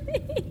can't.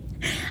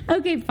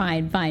 Okay,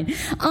 fine.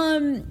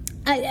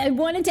 I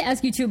wanted to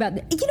ask you too about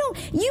you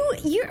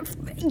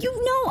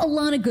know a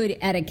lot of good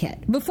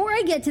etiquette. Before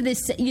I get to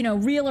this,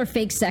 real or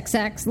fake sex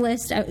acts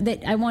list that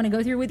I want to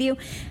go through with you,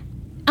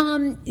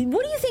 what do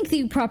you think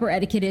the proper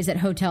etiquette is at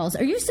hotels?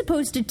 Are you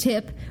supposed to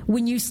tip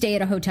when you stay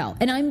at a hotel?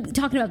 And I'm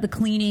talking about the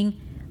cleaning,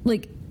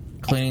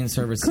 cleaning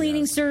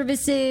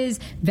services,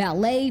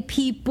 valet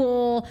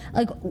people.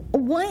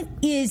 What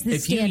is the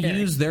standard? If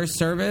you use their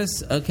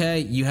service, okay,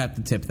 you have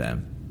to tip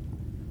them.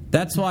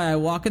 That's why I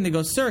walk in, they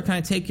go, "Sir, can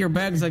I take your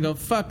bags?" I go,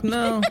 "Fuck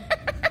no."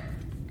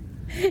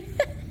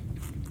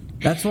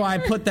 That's why I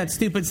put that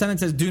stupid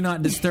sentence as "do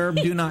not disturb,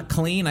 do not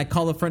clean." I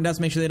call the front desk,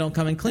 make sure they don't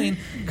come and clean,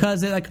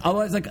 because they're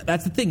otherwise,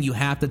 that's the thing, you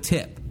have to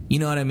tip. You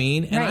know what I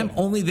mean? And right. I'm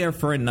only there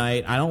for a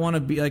night. I don't want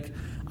to be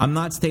I'm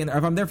not staying there.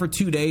 If I'm there for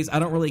 2 days, I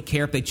don't really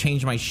care if they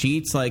change my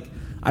sheets.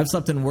 I've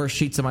slept in worse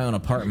sheets in my own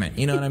apartment.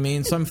 You know what I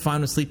mean? So I'm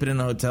fine with sleeping in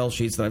the hotel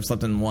sheets that I've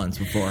slept in once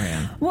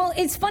beforehand. Well,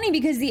 it's funny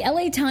because the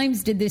LA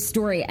Times did this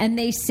story, and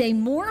they say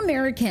more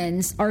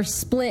Americans are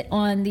split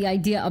on the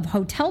idea of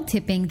hotel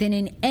tipping than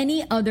in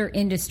any other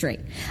industry.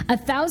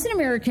 1,000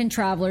 American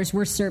travelers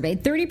were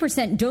surveyed.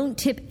 30% don't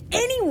tip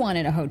anyone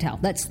at a hotel.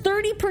 That's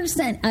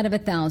 30% out of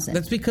 1,000.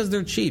 That's because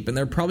they're cheap, and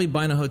they're probably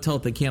buying a hotel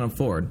that they can't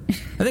afford.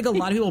 I think a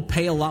lot of people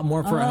pay a lot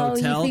more for a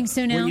hotel. You think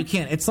so now? Where you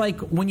can't. It's like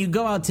when you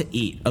go out to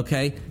eat,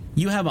 okay?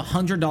 You have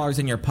 $100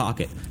 in your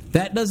pocket.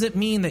 That doesn't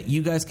mean that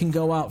you guys can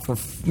go out for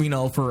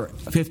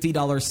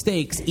 $50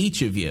 steaks,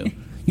 each of you.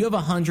 You have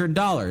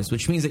 $100,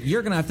 which means that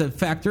you're going to have to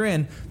factor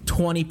in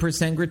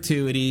 20%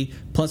 gratuity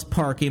plus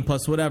parking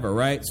plus whatever,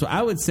 right? So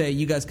I would say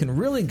you guys can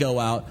really go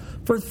out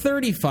for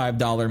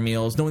 $35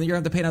 meals, knowing that you're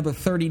going to have to pay another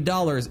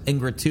 $30 in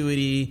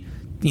gratuity,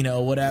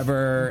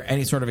 whatever,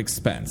 any sort of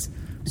expense.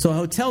 So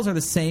hotels are the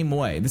same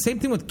way. The same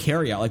thing with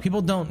carryout.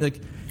 People don't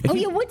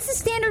what's the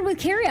standard with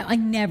carryout? I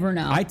never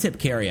know. I tip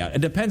carryout.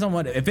 It depends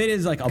on if it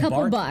is a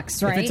couple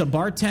bucks, right? If it's a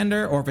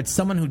bartender or if it's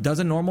someone who does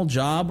a normal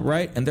job,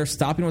 right, and they're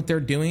stopping what they're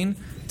doing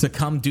to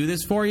come do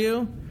this for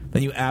you,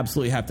 then you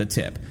absolutely have to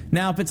tip.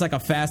 Now, if it's a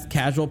fast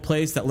casual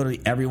place that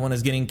literally everyone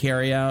is getting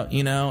carryout,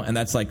 and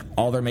that's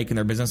all they're making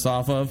their business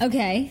off of,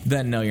 okay,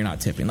 then no, you're not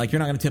tipping. You're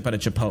not going to tip at a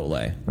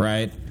Chipotle,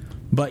 right?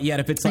 But yet,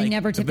 if it's I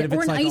never tip it.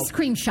 Or an ice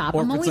cream shop.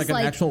 Or if it's an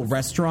actual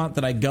restaurant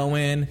that I go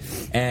in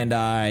and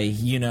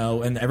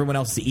and everyone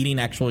else is eating,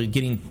 actually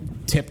getting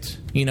tipped,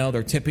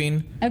 they're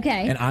tipping.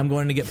 Okay. And I'm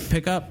going to get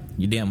pickup,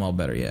 You damn well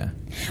better, yeah.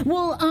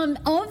 Well,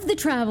 of the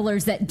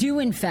travelers that do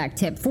in fact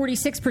tip,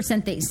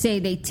 46% they say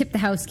they tip the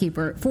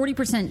housekeeper,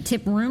 40%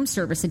 tip room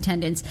service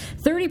attendants,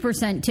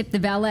 30% tip the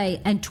valet,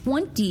 and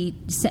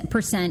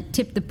 20%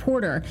 tip the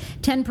porter,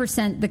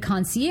 10% the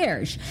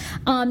concierge.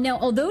 Now,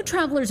 although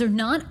travelers are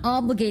not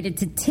obligated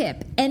to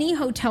tip any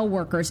hotel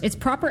workers, it's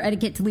proper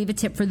etiquette to leave a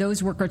tip for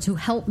those workers who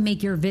help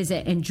make your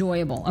visit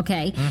enjoyable,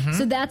 okay?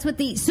 So that's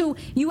what so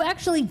you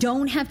actually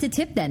don't have to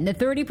tip then. The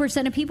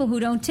 30% of people who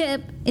don't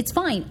tip, it's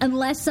fine,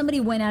 unless somebody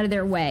went out of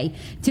their way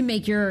to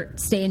make your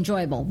stay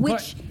enjoyable,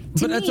 which...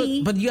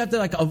 But you have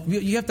to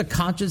you have to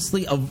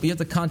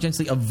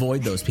consciously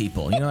avoid those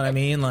people. You know what I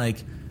mean? Like,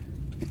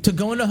 to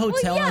go into a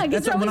hotel, Well, yeah,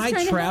 'cause they're when always I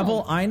trying to travel,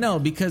 help. I know,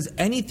 because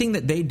anything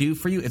that they do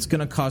for you, it's going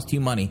to cost you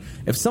money.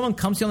 If someone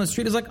comes to you on the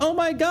street, is like, "Oh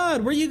my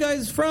God, where are you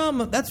guys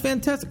from? That's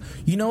fantastic."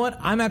 You know what?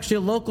 I'm actually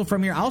a local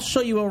from here. I'll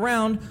show you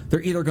around.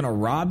 They're either going to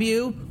rob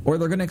you or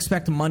they're going to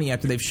expect money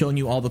after they've shown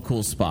you all the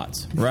cool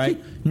spots.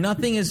 Right?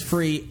 Nothing is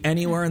free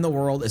anywhere in the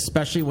world,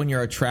 especially when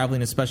you're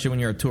traveling, especially when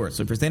you're a tourist.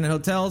 So if you're staying in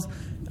hotels,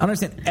 I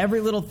understand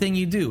every little thing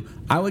you do.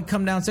 I would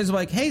come downstairs and be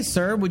like, "Hey,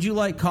 sir, would you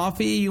like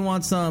coffee? You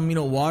want some,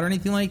 water,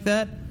 anything like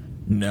that?"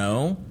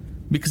 No.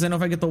 Because I know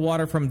if I get the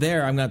water from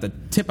there, I'm going to have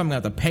to tip. I'm going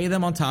to have to pay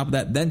them on top of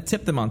that, then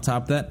tip them on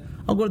top of that.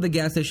 I'll go to the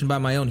gas station, buy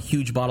my own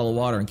huge bottle of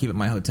water, and keep it in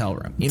my hotel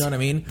room. You know what I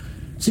mean?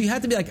 So you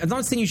have to be like, I'm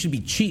not saying you should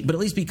be cheap, but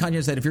at least be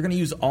conscious that if you're going to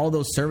use all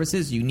those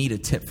services, you need a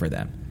tip for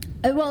them.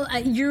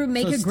 You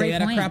make a great stay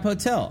at point. a crap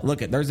hotel. Look,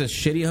 there's a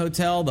shitty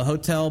hotel, the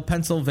Hotel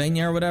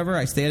Pennsylvania or whatever.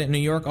 I stay at it in New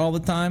York all the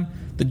time.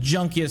 The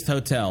junkiest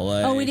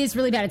hotel. It is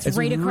really bad. It's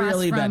right across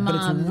really from bad, but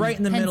it's right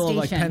in the middle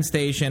of Penn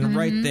Station,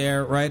 right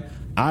there, right?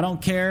 I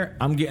don't care.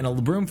 I'm getting a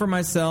room for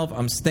myself.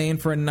 I'm staying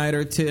for a night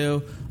or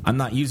two. I'm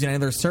not using any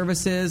of their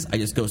services. I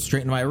just go straight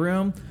into my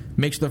room.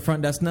 Make sure the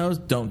front desk knows.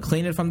 Don't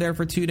clean it if I'm there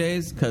for 2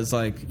 days because,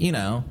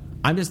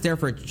 I'm just there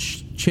for a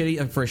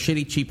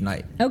shitty, cheap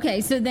night.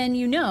 Okay, so then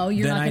you're not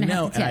going to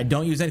have to tip. And I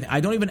don't use anything. I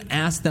don't even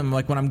ask them,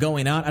 when I'm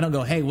going out. I don't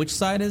go, "Hey, which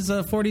side is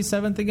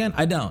 47th again?"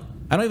 I don't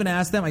even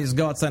ask them. I just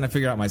go outside and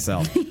figure it out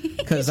myself.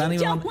 Because I don't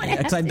even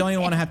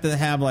want to have to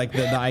have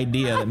the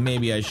idea that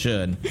maybe I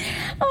should.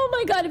 Oh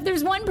my God, if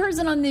there's one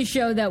person on this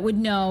show that would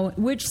know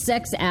which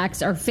sex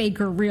acts are fake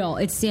or real,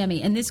 it's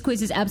Sammy. And this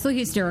quiz is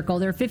absolutely hysterical.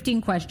 There are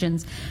 15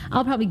 questions.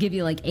 I'll probably give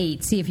you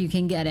 8, see if you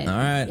can get it. All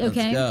right,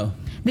 okay? Let's go.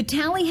 The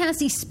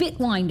Tallahassee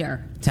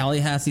Spitwinder.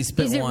 Tallahassee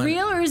Spitwinder. Is it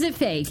real or is it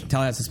fake?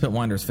 Tallahassee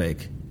Spitwinder's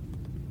fake.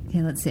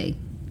 Okay, let's see.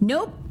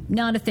 Nope.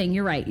 Not a thing.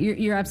 You're right.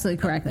 You're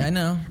absolutely correct. I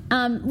know.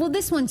 Well,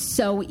 this one's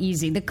so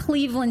easy. The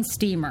Cleveland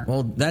Steamer.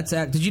 Well,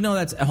 did you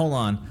know hold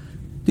on.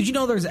 Did you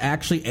know there's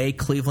actually a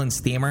Cleveland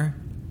Steamer?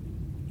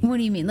 What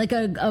do you mean? Like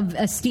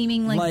a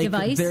steaming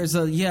device?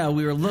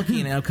 We were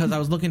looking because I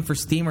was looking for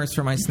steamers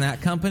for my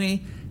snack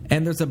company,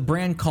 and there's a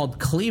brand called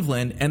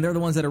Cleveland, and they're the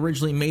ones that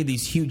originally made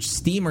these huge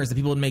steamers that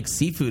people would make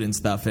seafood and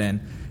stuff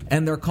in,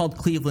 and they're called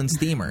Cleveland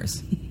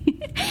Steamers.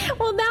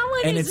 Well,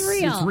 that one is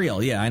real. It's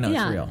real. Yeah, I know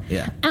it's real.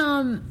 Yeah.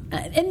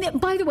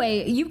 And by the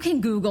way, you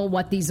can Google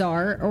what these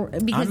are,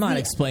 because I'm not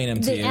explaining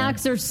them to you. The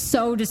acts are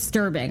so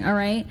disturbing. All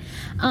right.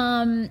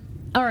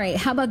 All right.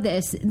 How about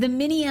this? The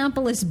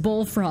Minneapolis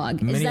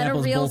bullfrog. Is that a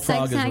real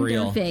sex act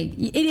or fake?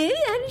 It is.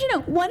 How did you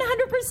know?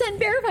 100%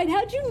 verified.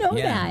 How did you know that?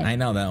 Yeah, I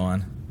know that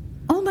one.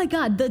 Oh my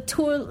God! The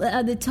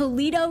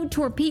Toledo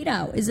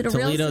torpedo. Is it a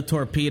Toledo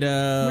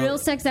torpedo? Real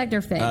sex act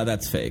or fake?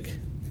 That's fake.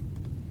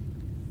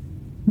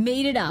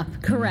 Made it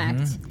up. Correct.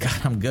 Mm-hmm.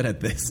 God, I'm good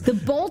at this. The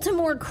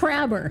Baltimore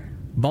Crabber.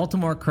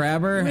 Baltimore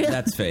Crabber? Really?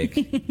 That's fake.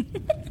 Thankfully,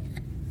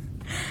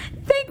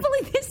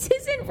 this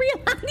isn't real.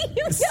 How do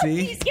you know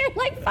these? You're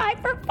 5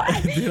 for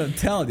 5. Dude, I'm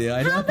telling you.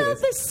 How about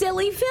the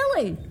Silly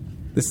Philly?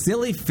 The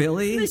Silly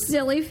Philly? The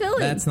Silly Philly.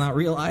 That's not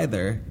real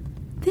either.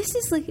 This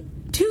is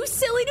too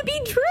silly to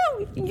be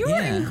true. You're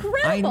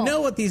incredible. I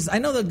know I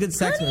know the good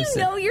sex moves. How do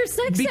you know your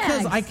sex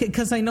acts?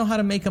 Because I know how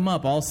to make them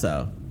up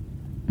also.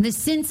 The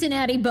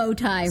Cincinnati bow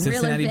tie.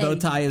 Cincinnati bow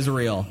tie is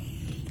real.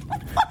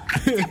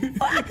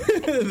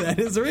 That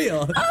is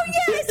real. Oh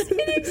yes,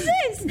 it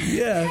exists.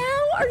 Yeah.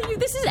 How are you?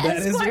 This is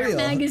Esquire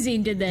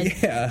magazine did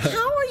this. Yeah.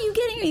 How are you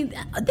getting me?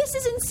 This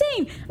is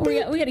insane. We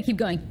got to keep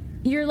going.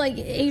 You're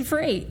 8 for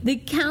 8. The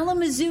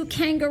Kalamazoo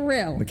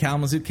kangaroo. The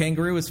Kalamazoo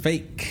kangaroo is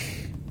fake.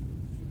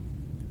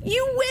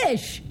 You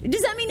wish.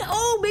 Does that mean?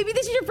 Oh, maybe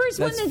this is your first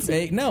one that's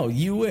fake. No,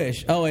 you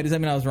wish. Oh wait, does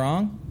that mean I was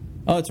wrong?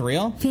 Oh, it's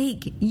real.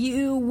 Fake.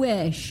 You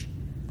wish.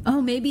 Oh,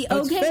 maybe.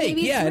 Oh, okay, it's fake.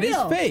 Maybe it's real. It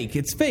is fake.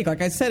 It's fake.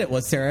 Like I said, it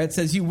was, Sarah. It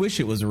says you wish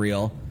it was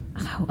real.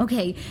 Oh,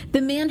 okay.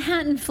 The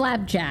Manhattan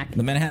Flapjack.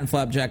 The Manhattan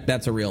Flapjack.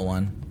 That's a real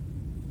one.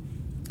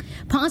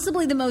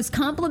 Possibly the most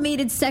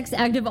complicated sex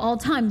act of all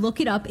time. Look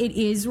it up. It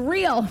is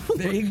real.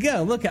 There you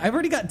go. Look, I've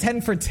already got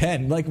 10 for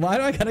 10. Why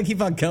do I gotta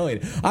keep on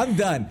going? I'm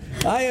done.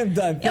 I am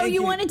done. Thank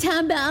you want to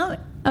tab out?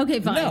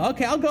 Okay, fine. No,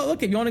 okay, I'll go.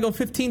 Look, you want to go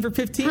 15 for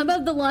 15? How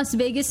about the Las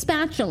Vegas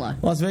spatula?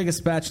 Las Vegas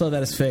spatula,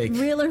 that is fake.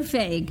 Real or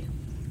fake?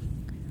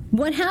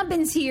 What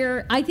happens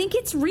here? I think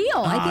it's real.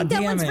 I think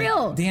that one's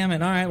real. Damn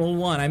it. All right,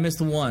 well, I missed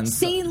one.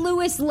 St.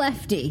 Louis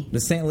lefty. The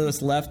St.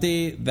 Louis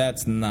lefty,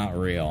 that's not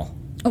real.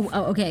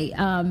 Okay.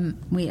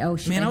 Wait. Oh,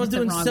 shit. Man, I was hit the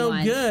doing wrong so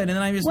one. good, and then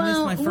I just missed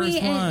my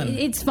first one.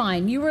 It's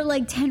fine. You were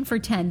like 10 for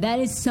 10. That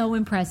is so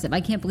impressive.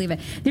 I can't believe it.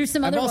 There's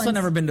some I've other also ones.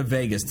 never been to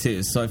Vegas,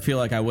 too, so I feel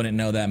like I wouldn't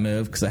know that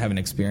move because I haven't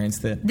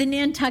experienced it. The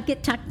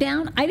Nantucket Tuck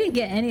Down. I didn't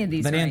get any of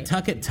these The right.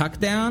 Nantucket Tuck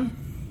Down?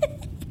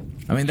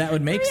 I mean, that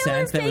would make Real or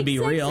sense. That would be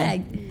fake real.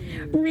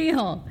 zigzag?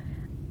 Real.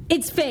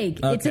 It's fake.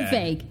 It's a Okay.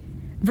 fake.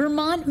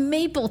 Vermont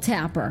Maple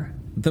Tapper.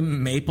 The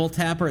Maple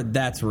Tapper?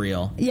 That's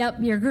real. Yep,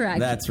 you're correct.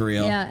 That's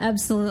real. Yeah,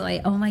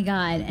 absolutely. Oh, my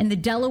God. And the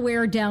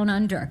Delaware Down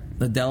Under.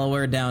 The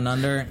Delaware Down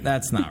Under?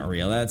 That's not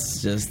real.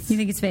 That's just... You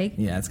think it's fake?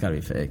 Yeah, it's got to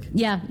be fake.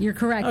 Yeah, you're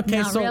correct. Okay,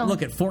 Not so real.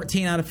 look at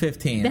 14 out of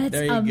 15. That's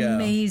there you go.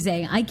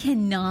 amazing. I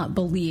cannot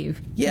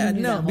believe. Yeah, you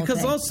knew that no, whole because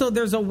thing. also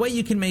there's a way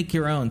you can make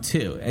your own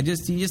too. You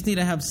just need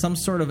to have some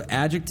sort of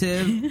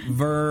adjective,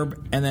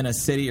 verb, and then a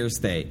city or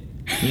state.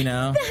 You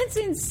know, That's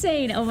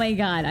insane. Oh my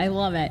God, I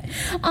love it.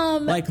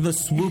 like the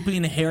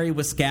swooping hairy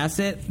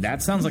Wiscasset.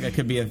 That sounds like it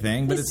could be a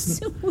thing, but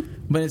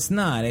it's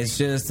not. It's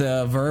just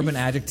a verb, an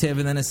adjective,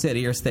 and then a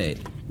city or state.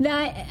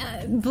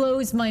 That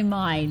blows my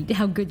mind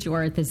how good you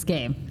are at this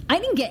game. I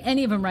didn't get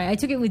any of them right. I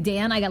took it with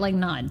Dan. I got like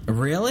none.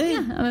 Really?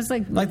 Yeah, I was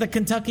like the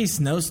Kentucky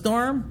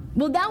snowstorm.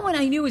 well, that one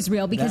I knew was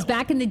real because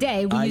back in the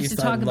day we used to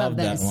talk about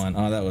this. That one.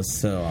 Oh, that was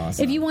so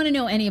awesome. If you want to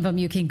know any of them,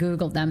 you can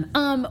Google them.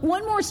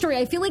 One more story.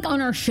 I feel like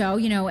on our show,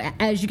 you know,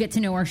 as you get to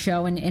know our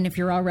show, and if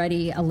you're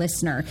already a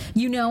listener,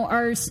 you know,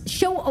 our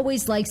show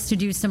always likes to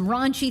do some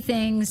raunchy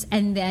things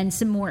and then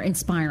some more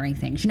inspiring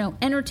things. You know,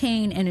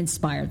 entertain and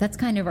inspire. That's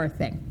kind of our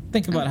thing.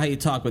 Think about how you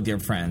talk with your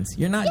friends.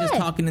 You're not just Yeah.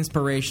 talking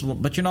inspirational,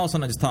 but you're also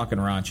not just talking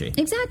raunchy.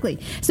 Exactly.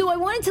 So I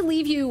wanted to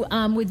leave you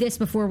with this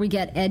before we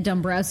get Ed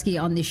Dombroski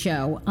on the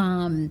show.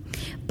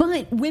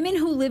 But women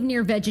who live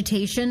near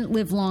vegetation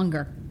live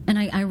longer. And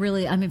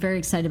I'm very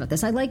excited about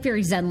this. I like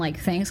very Zen-like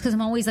things because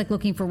I'm always like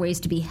looking for ways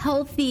to be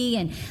healthy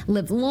and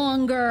live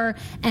longer.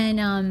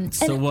 And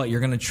So what? You're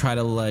going to try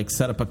to like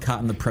set up a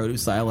cot in the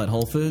produce aisle at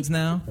Whole Foods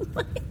now?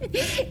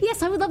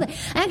 yes, I would love that.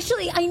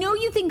 Actually, I know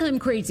you think I'm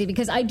crazy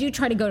because I do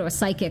try to go to a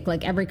psychic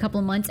like every couple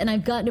of months, and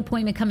I've got an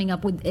appointment coming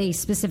up with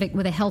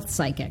a health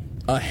psychic.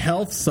 A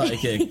health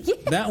psychic? Yes.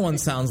 That one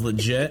sounds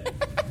legit.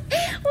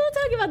 We'll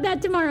talk about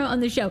that tomorrow on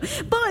the show.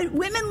 But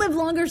women live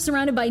longer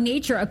surrounded by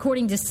nature,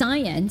 according to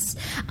science.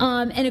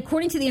 And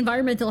according to the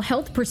environmental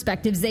health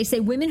perspectives, they say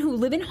women who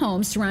live in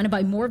homes surrounded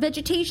by more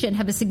vegetation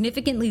have a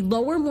significantly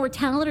lower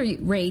mortality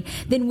rate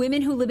than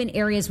women who live in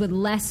areas with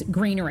less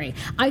greenery.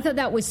 I thought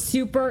that was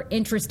super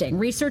interesting.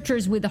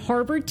 Researchers with the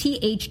Harvard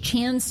T.H.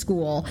 Chan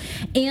School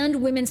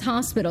and Women's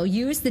Hospital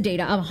used the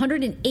data of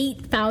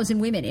 108,000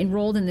 women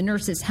enrolled in the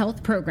nurses'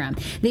 health program.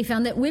 They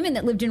found that women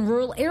that lived in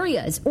rural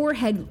areas or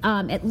had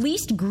at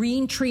least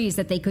green trees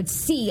that they could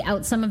see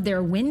out some of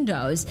their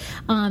windows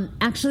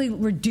actually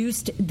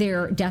reduced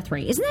their death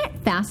rate. Isn't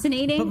that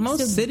fascinating? But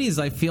most cities,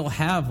 I feel,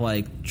 have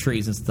like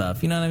trees and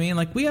stuff. You know what I mean?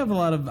 Like we have a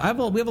lot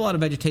of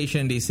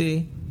vegetation in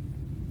DC.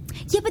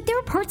 Yeah, but there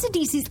are parts of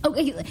DC.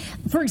 Okay,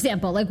 for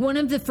example, like one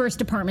of the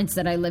first apartments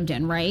that I lived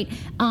in, right?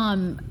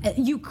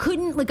 You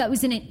couldn't, like, I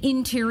was in an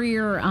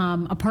interior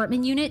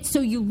apartment unit,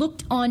 so you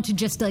looked onto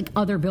just like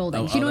other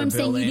buildings. Oh, you know what I'm other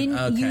saying? You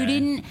building.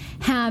 didn't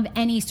have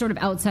any sort of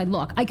outside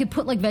look. I could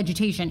put like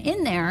vegetation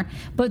in there,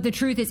 but the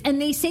truth is,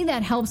 and they say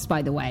that helps,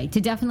 by the way,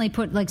 to definitely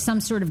put like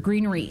some sort of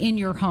greenery in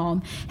your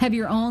home, have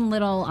your own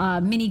little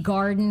mini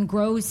garden,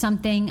 grow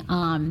something.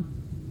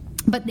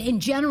 But in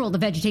general, the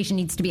vegetation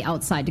needs to be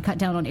outside to cut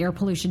down on air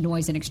pollution,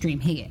 noise, and extreme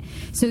heat.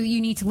 So you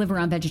need to live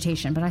around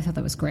vegetation. But I thought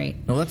that was great.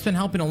 Well, that's been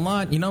helping a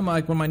lot. You know,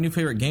 one of my new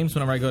favorite games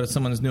whenever I go to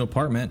someone's new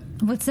apartment.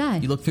 What's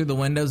that? You look through the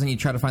windows and you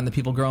try to find the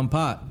people growing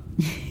pot.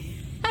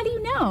 How do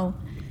you know?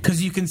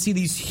 Because you can see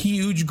these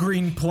huge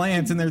green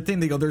plants in their thing.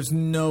 They go, there's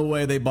no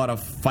way they bought a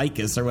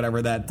ficus or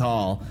whatever that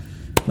tall.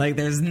 Like,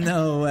 there's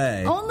no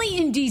way. Only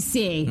in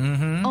D.C.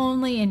 Mm-hmm.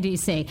 Only in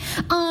D.C.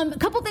 A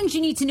couple things you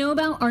need to know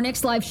about. Our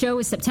next live show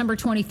is September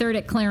 23rd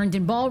at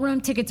Clarendon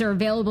Ballroom. Tickets are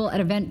available at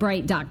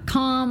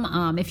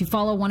eventbrite.com. If you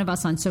follow one of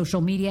us on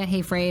social media, Hey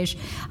Frase,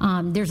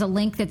 there's a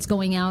link that's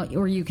going out,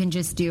 or you can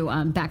just do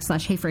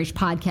 /Hey Frase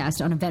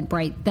podcast on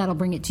Eventbrite. That'll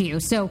bring it to you.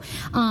 So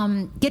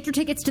get your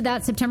tickets to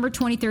that September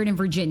 23rd in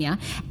Virginia.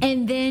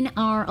 And then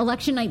our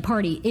election night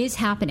party is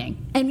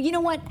happening. And you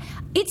know what?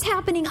 It's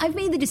happening. I've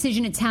made the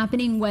decision it's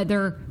happening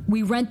whether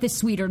we rent the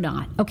suite or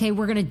not. Okay,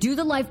 we're going to do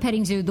the live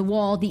petting zoo, the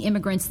wall, the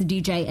immigrants, the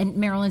DJ, and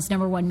Maryland's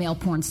 #1 male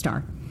porn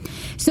star.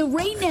 So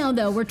right now,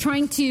 though, we're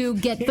trying to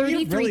get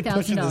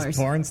 $33,000.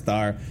 Porn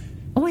star.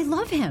 Oh, I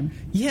love him.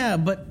 Yeah,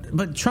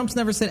 but Trump's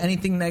never said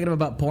anything negative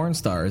about porn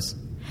stars.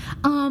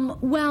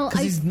 Well,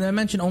 Because he's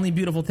mentioned only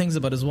beautiful things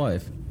about his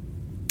wife.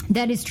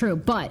 That is true,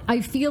 but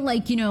I feel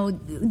like, you know,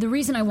 the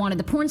reason I wanted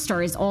the porn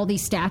star is all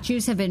these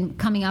statues have been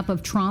coming up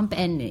of Trump,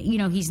 and, you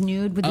know, he's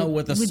nude with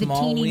a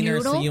small teeny wiener,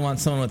 noodle. so you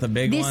want someone with a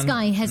big one? This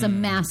guy has a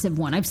massive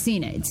one. I've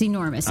seen it. It's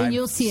enormous, and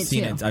you'll see it,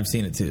 too. I've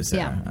seen it, too,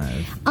 Sarah.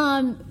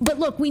 Yeah. But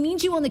look, we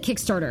need you on the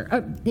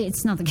Kickstarter.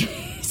 It's not the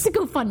it's the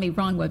GoFundMe,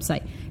 wrong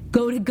website.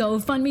 Go to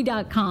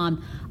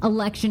GoFundMe.com,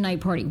 election night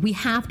party. We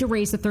have to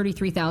raise the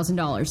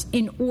 $33,000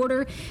 in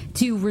order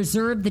to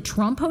reserve the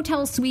Trump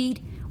Hotel suite,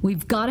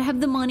 We've got to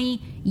have the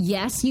money.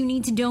 Yes, you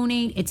need to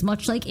donate. It's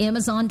much like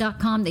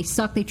Amazon.com. They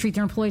suck. They treat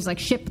their employees like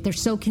shit, but they're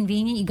so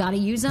convenient. You got to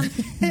use them.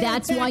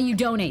 That's why you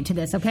donate to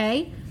this,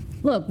 okay?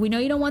 Look, we know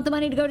you don't want the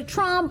money to go to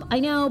Trump. I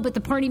know, but the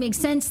party makes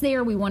sense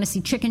there. We want to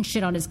see chicken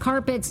shit on his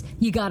carpets.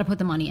 You got to put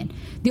the money in.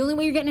 The only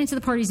way you're getting into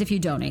the party is if you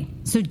donate.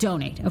 So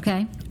donate,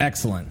 okay?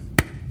 Excellent.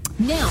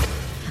 Now,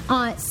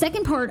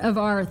 second part of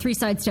our 3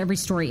 Sides to Every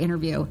Story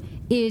interview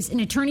is an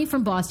attorney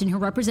from Boston who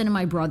represented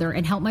my brother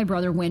and helped my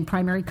brother win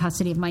primary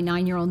custody of my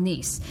 9-year-old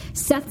niece.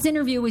 Seth's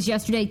interview was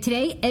yesterday.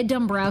 Today, Ed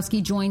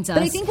Dombroski joins us.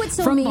 But I think what's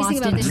so from amazing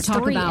Boston about this to talk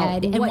story, about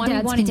Ed, and and what why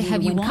we wanted to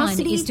have you in on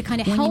custody is to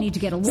kind of when help you need to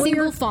get a lawyer,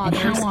 single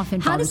fathers. and how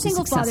often How do fathers are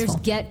single fathers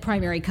successful. get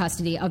primary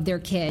custody of their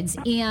kids?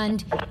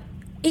 And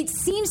it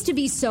seems to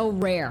be so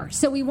rare.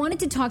 So we wanted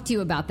to talk to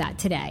you about that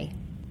today.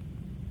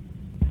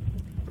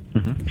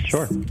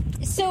 Sure.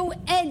 So,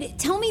 Ed,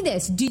 tell me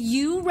this. Do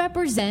you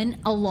represent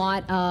a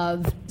lot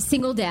of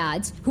single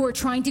dads who are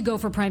trying to go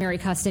for primary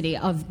custody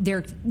of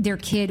their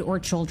kid or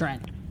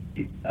children?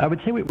 I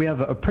would say we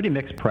have a pretty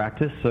mixed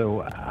practice,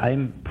 so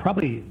I'm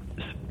probably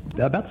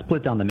about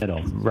split down the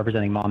middle,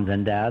 representing moms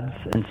and dads,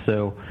 and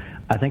so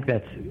I think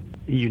that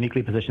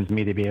uniquely positions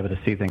me to be able to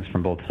see things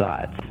from both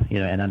sides,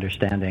 and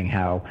understanding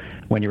how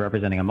when you're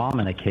representing a mom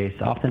in a case,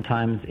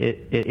 oftentimes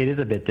it is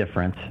a bit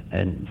different,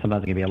 and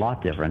sometimes it can be a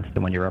lot different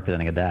than when you're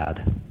representing a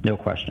dad, no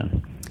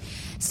question.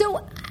 So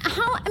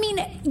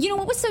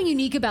what was so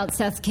unique about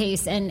Seth's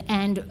case,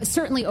 and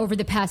certainly over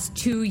the past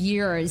 2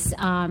 years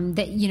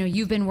that,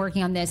 you've been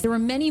working on this, there were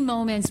many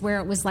moments where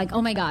it was like,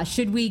 oh my gosh,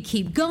 should we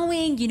keep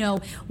going?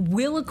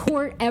 Will a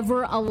court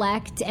ever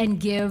elect and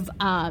give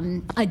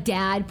a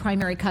dad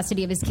primary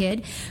custody of his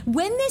kid?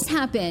 When this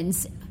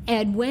happens,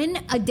 Ed,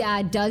 when a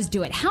dad does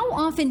do it, how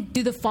often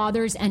do the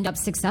fathers end up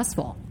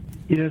successful?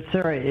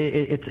 Sarah,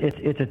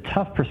 it's a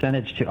tough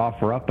percentage to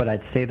offer up, but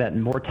I'd say that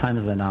more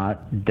times than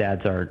not,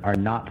 dads are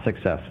not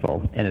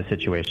successful in a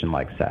situation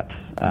like Seth's.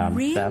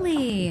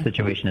 Really? Seth's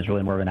situation is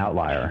really more of an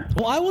outlier.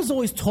 Well, I was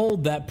always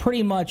told that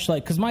pretty much,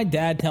 because my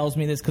dad tells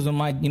me this, because when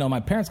my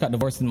parents got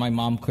divorced and my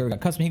mom clearly got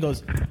custody, he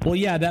goes, well,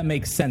 yeah, that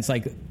makes sense.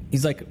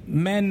 He's like,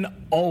 men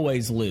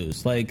always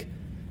lose.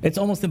 It's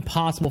almost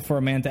impossible for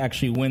a man to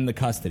actually win the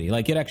custody.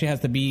 It actually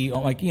has to be,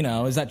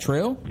 is that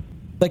true?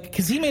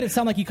 Because he made it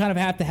sound like you kind of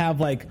have to have,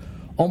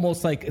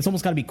 it's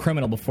almost got to be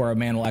criminal before a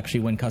man will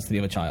actually win custody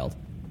of a child.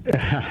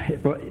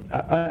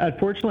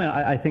 Unfortunately,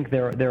 I think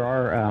there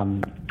are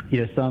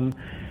some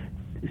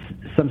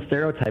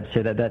stereotypes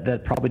here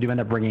that probably do end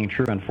up ringing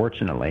true,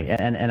 unfortunately.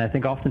 And I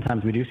think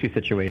oftentimes we do see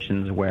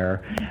situations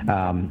where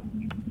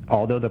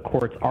although the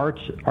courts are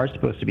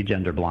supposed to be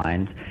gender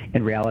blind,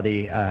 in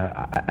reality,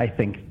 I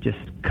think just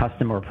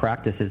custom or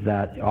practice is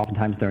that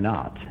oftentimes they're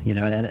not.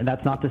 And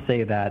that's not to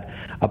say that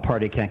a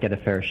party can't get a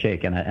fair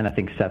shake, and I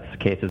think Seth's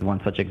case is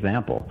one such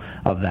example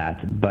of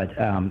that. But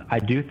I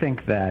do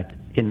think that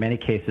in many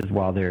cases,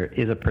 while there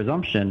is a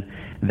presumption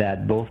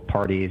that both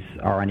parties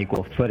are on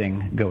equal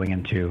footing going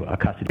into a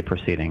custody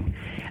proceeding,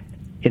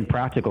 in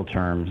practical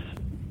terms,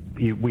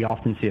 we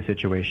often see a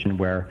situation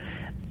where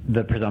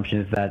the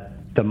presumption is that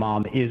the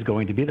mom is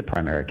going to be the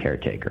primary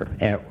caretaker,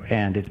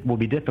 and it will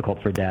be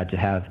difficult for dad to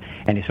have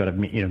any sort of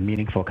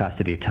meaningful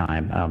custody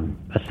time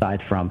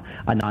aside from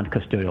a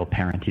non-custodial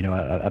parent,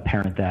 a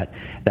parent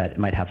that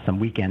might have some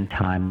weekend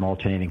time,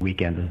 alternating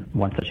weekends is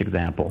one such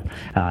example.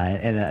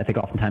 And I think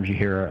oftentimes you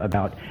hear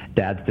about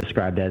dads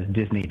described as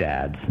Disney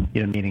dads,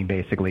 meaning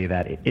basically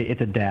that it's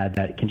a dad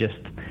that can just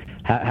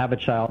have a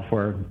child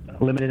for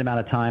a limited amount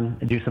of time,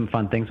 do some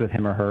fun things with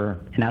him or her,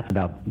 and that's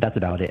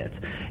about it.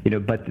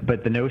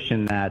 But the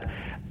notion that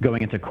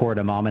going into court,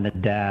 a mom and a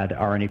dad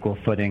are on equal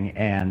footing,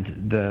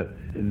 and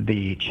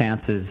the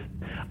chances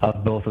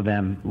of both of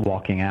them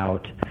walking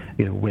out,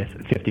 with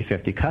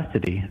 50-50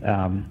 custody,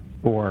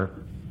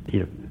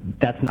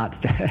 that's not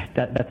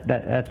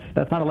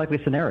that's not a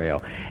likely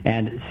scenario.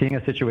 And seeing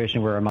a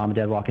situation where a mom and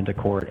dad walk into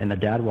court and the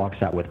dad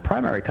walks out with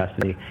primary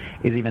custody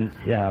is even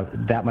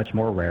that much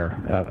more rare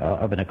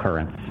of an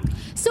occurrence.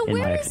 So in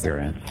my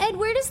experience. Ed,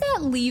 where does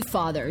that leave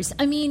fathers?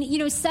 I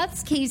mean,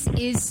 Seth's case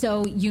is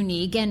so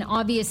unique, and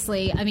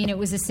obviously, it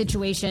was a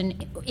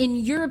situation. In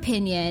your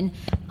opinion,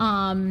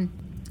 how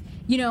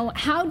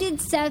did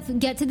Seth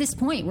get to this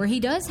point where he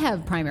does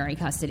have primary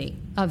custody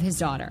of his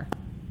daughter?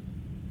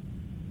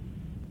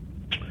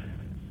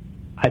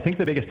 I think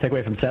the biggest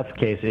takeaway from Seth's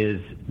case is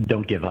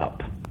don't give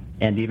up.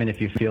 And even if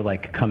you feel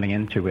like coming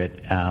into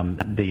it,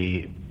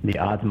 the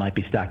odds might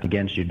be stacked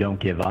against you, don't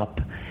give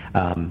up.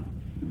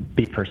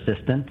 Be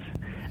persistent,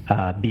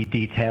 be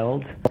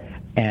detailed,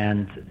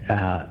 and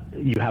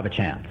you have a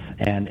chance.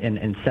 And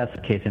in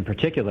Seth's case in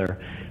particular,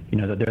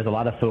 there's a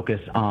lot of focus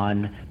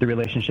on the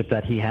relationship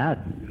that he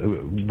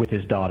had with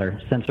his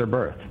daughter since her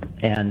birth.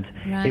 And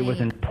It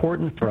was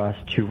important for us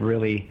to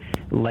really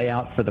lay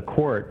out for the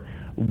court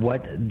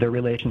what the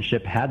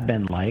relationship had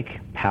been like,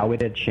 how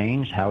it had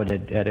changed, how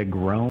it had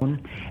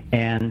grown,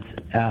 and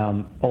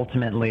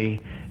ultimately,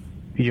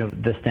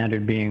 the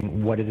standard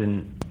being what is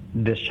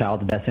this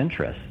child's best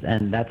interests,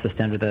 and that's the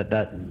standard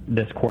that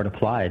this court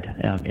applied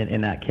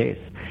in that case.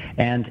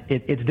 And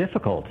it's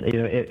difficult.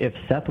 If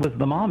Seth was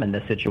the mom in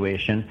this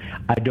situation,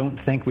 I don't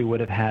think we would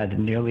have had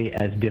nearly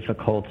as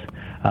difficult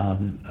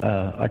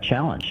a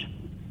challenge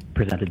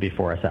presented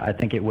before us. I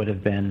think it would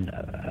have been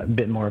a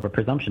bit more of a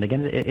presumption.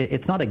 Again,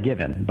 it's not a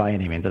given by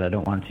any means, and I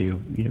don't want to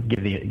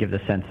give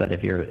the sense that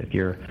if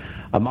you're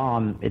a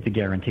mom, it's a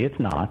guarantee. It's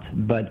not,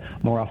 but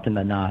more often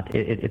than not,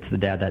 it's the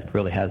dad that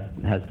really has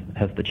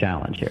the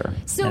challenge here.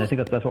 So, and I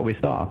think that's what we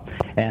saw.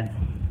 And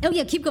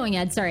keep going,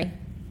 Ed. Sorry.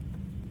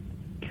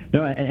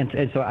 No,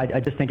 and so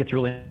I just think it's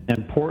really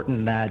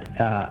important that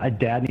a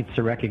dad needs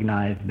to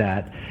recognize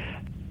that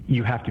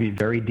you have to be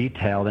very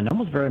detailed and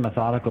almost very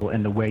methodical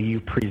in the way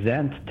you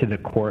present to the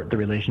court the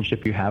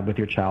relationship you have with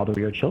your child or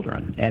your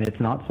children. And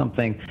it's not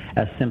something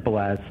as simple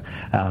as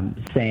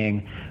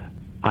saying,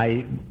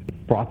 I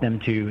brought them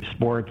to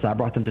sports, I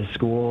brought them to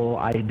school,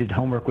 I did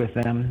homework with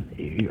them.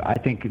 I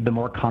think the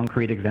more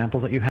concrete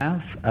examples that you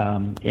have,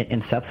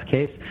 in Seth's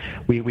case,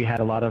 we had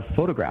a lot of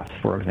photographs,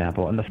 for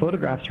example, and the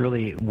photographs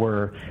really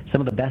were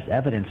some of the best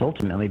evidence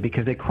ultimately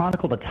because they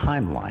chronicled a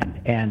timeline,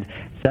 and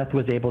Seth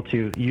was able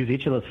to use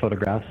each of those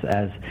photographs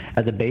as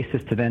a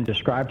basis to then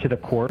describe to the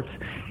court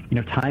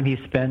time he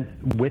spent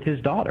with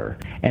his daughter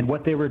and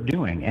what they were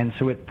doing. And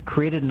so it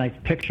created a nice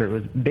picture.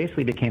 It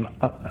basically became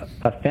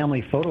a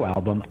family photo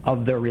album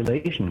of their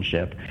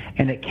relationship,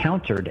 and it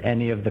countered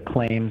any of the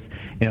claims,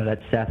 that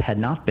Seth had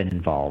not been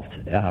involved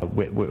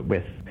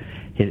with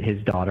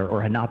his daughter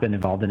or had not been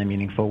involved in a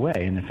meaningful way.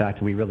 And in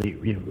fact, we really,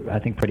 I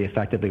think pretty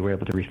effectively were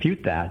able to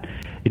refute that,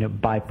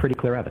 by pretty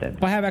clear evidence.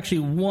 I have actually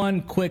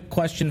one quick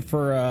question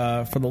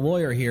for the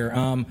lawyer here.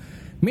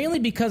 Mainly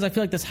because I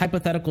feel like this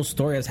hypothetical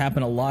story has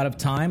happened a lot of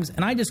times,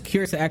 and I'm just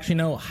curious to actually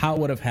know how it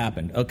would have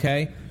happened,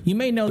 okay? You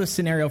may know this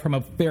scenario from a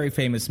very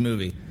famous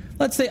movie.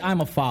 Let's say I'm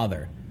a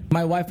father.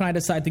 My wife and I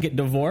decide to get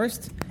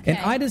divorced, and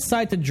I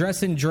decide to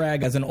dress in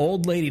drag as an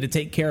old lady to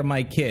take care of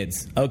my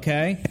kids,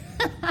 okay?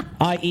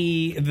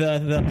 I.e.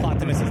 the plot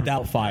to Mrs.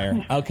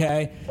 Doubtfire,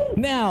 okay?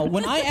 Now,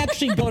 when I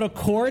actually go to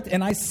court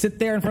and I sit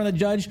there in front of the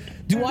judge,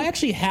 do I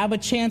actually have a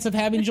chance of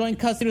having joint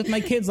custody with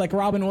my kids like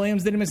Robin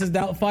Williams did in Mrs.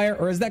 Doubtfire,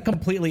 or is that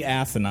completely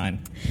asinine?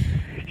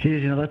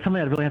 Geez, that's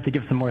something I'd really have to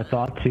give some more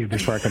thought to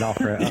before I could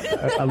offer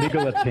a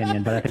legal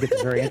opinion, but I think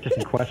it's a very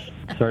interesting question,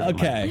 certainly.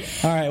 Okay.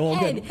 All right,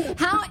 well, Ed, good.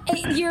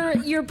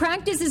 Your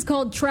practice is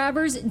called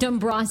Travers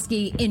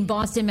Dombroski in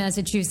Boston,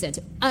 Massachusetts.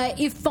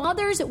 If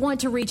fathers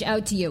want to reach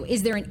out to you,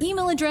 is there an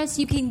email address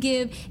you can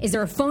give? Is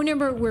there a phone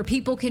number where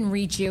people can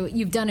reach you?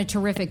 You've done a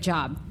terrific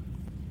job.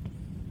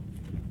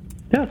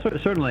 Yeah,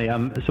 certainly.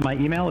 So my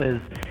email is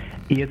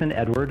E as in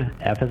Edward,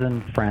 F as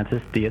in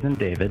Francis, D as in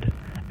David,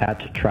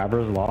 at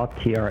TraversLaw,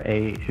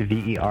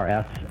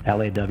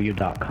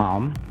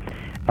 TraversLaw.com.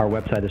 Our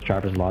website is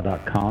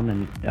traverslaw.com,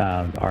 and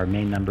our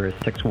main number is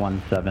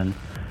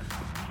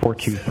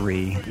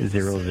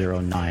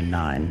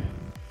 617-423-0099.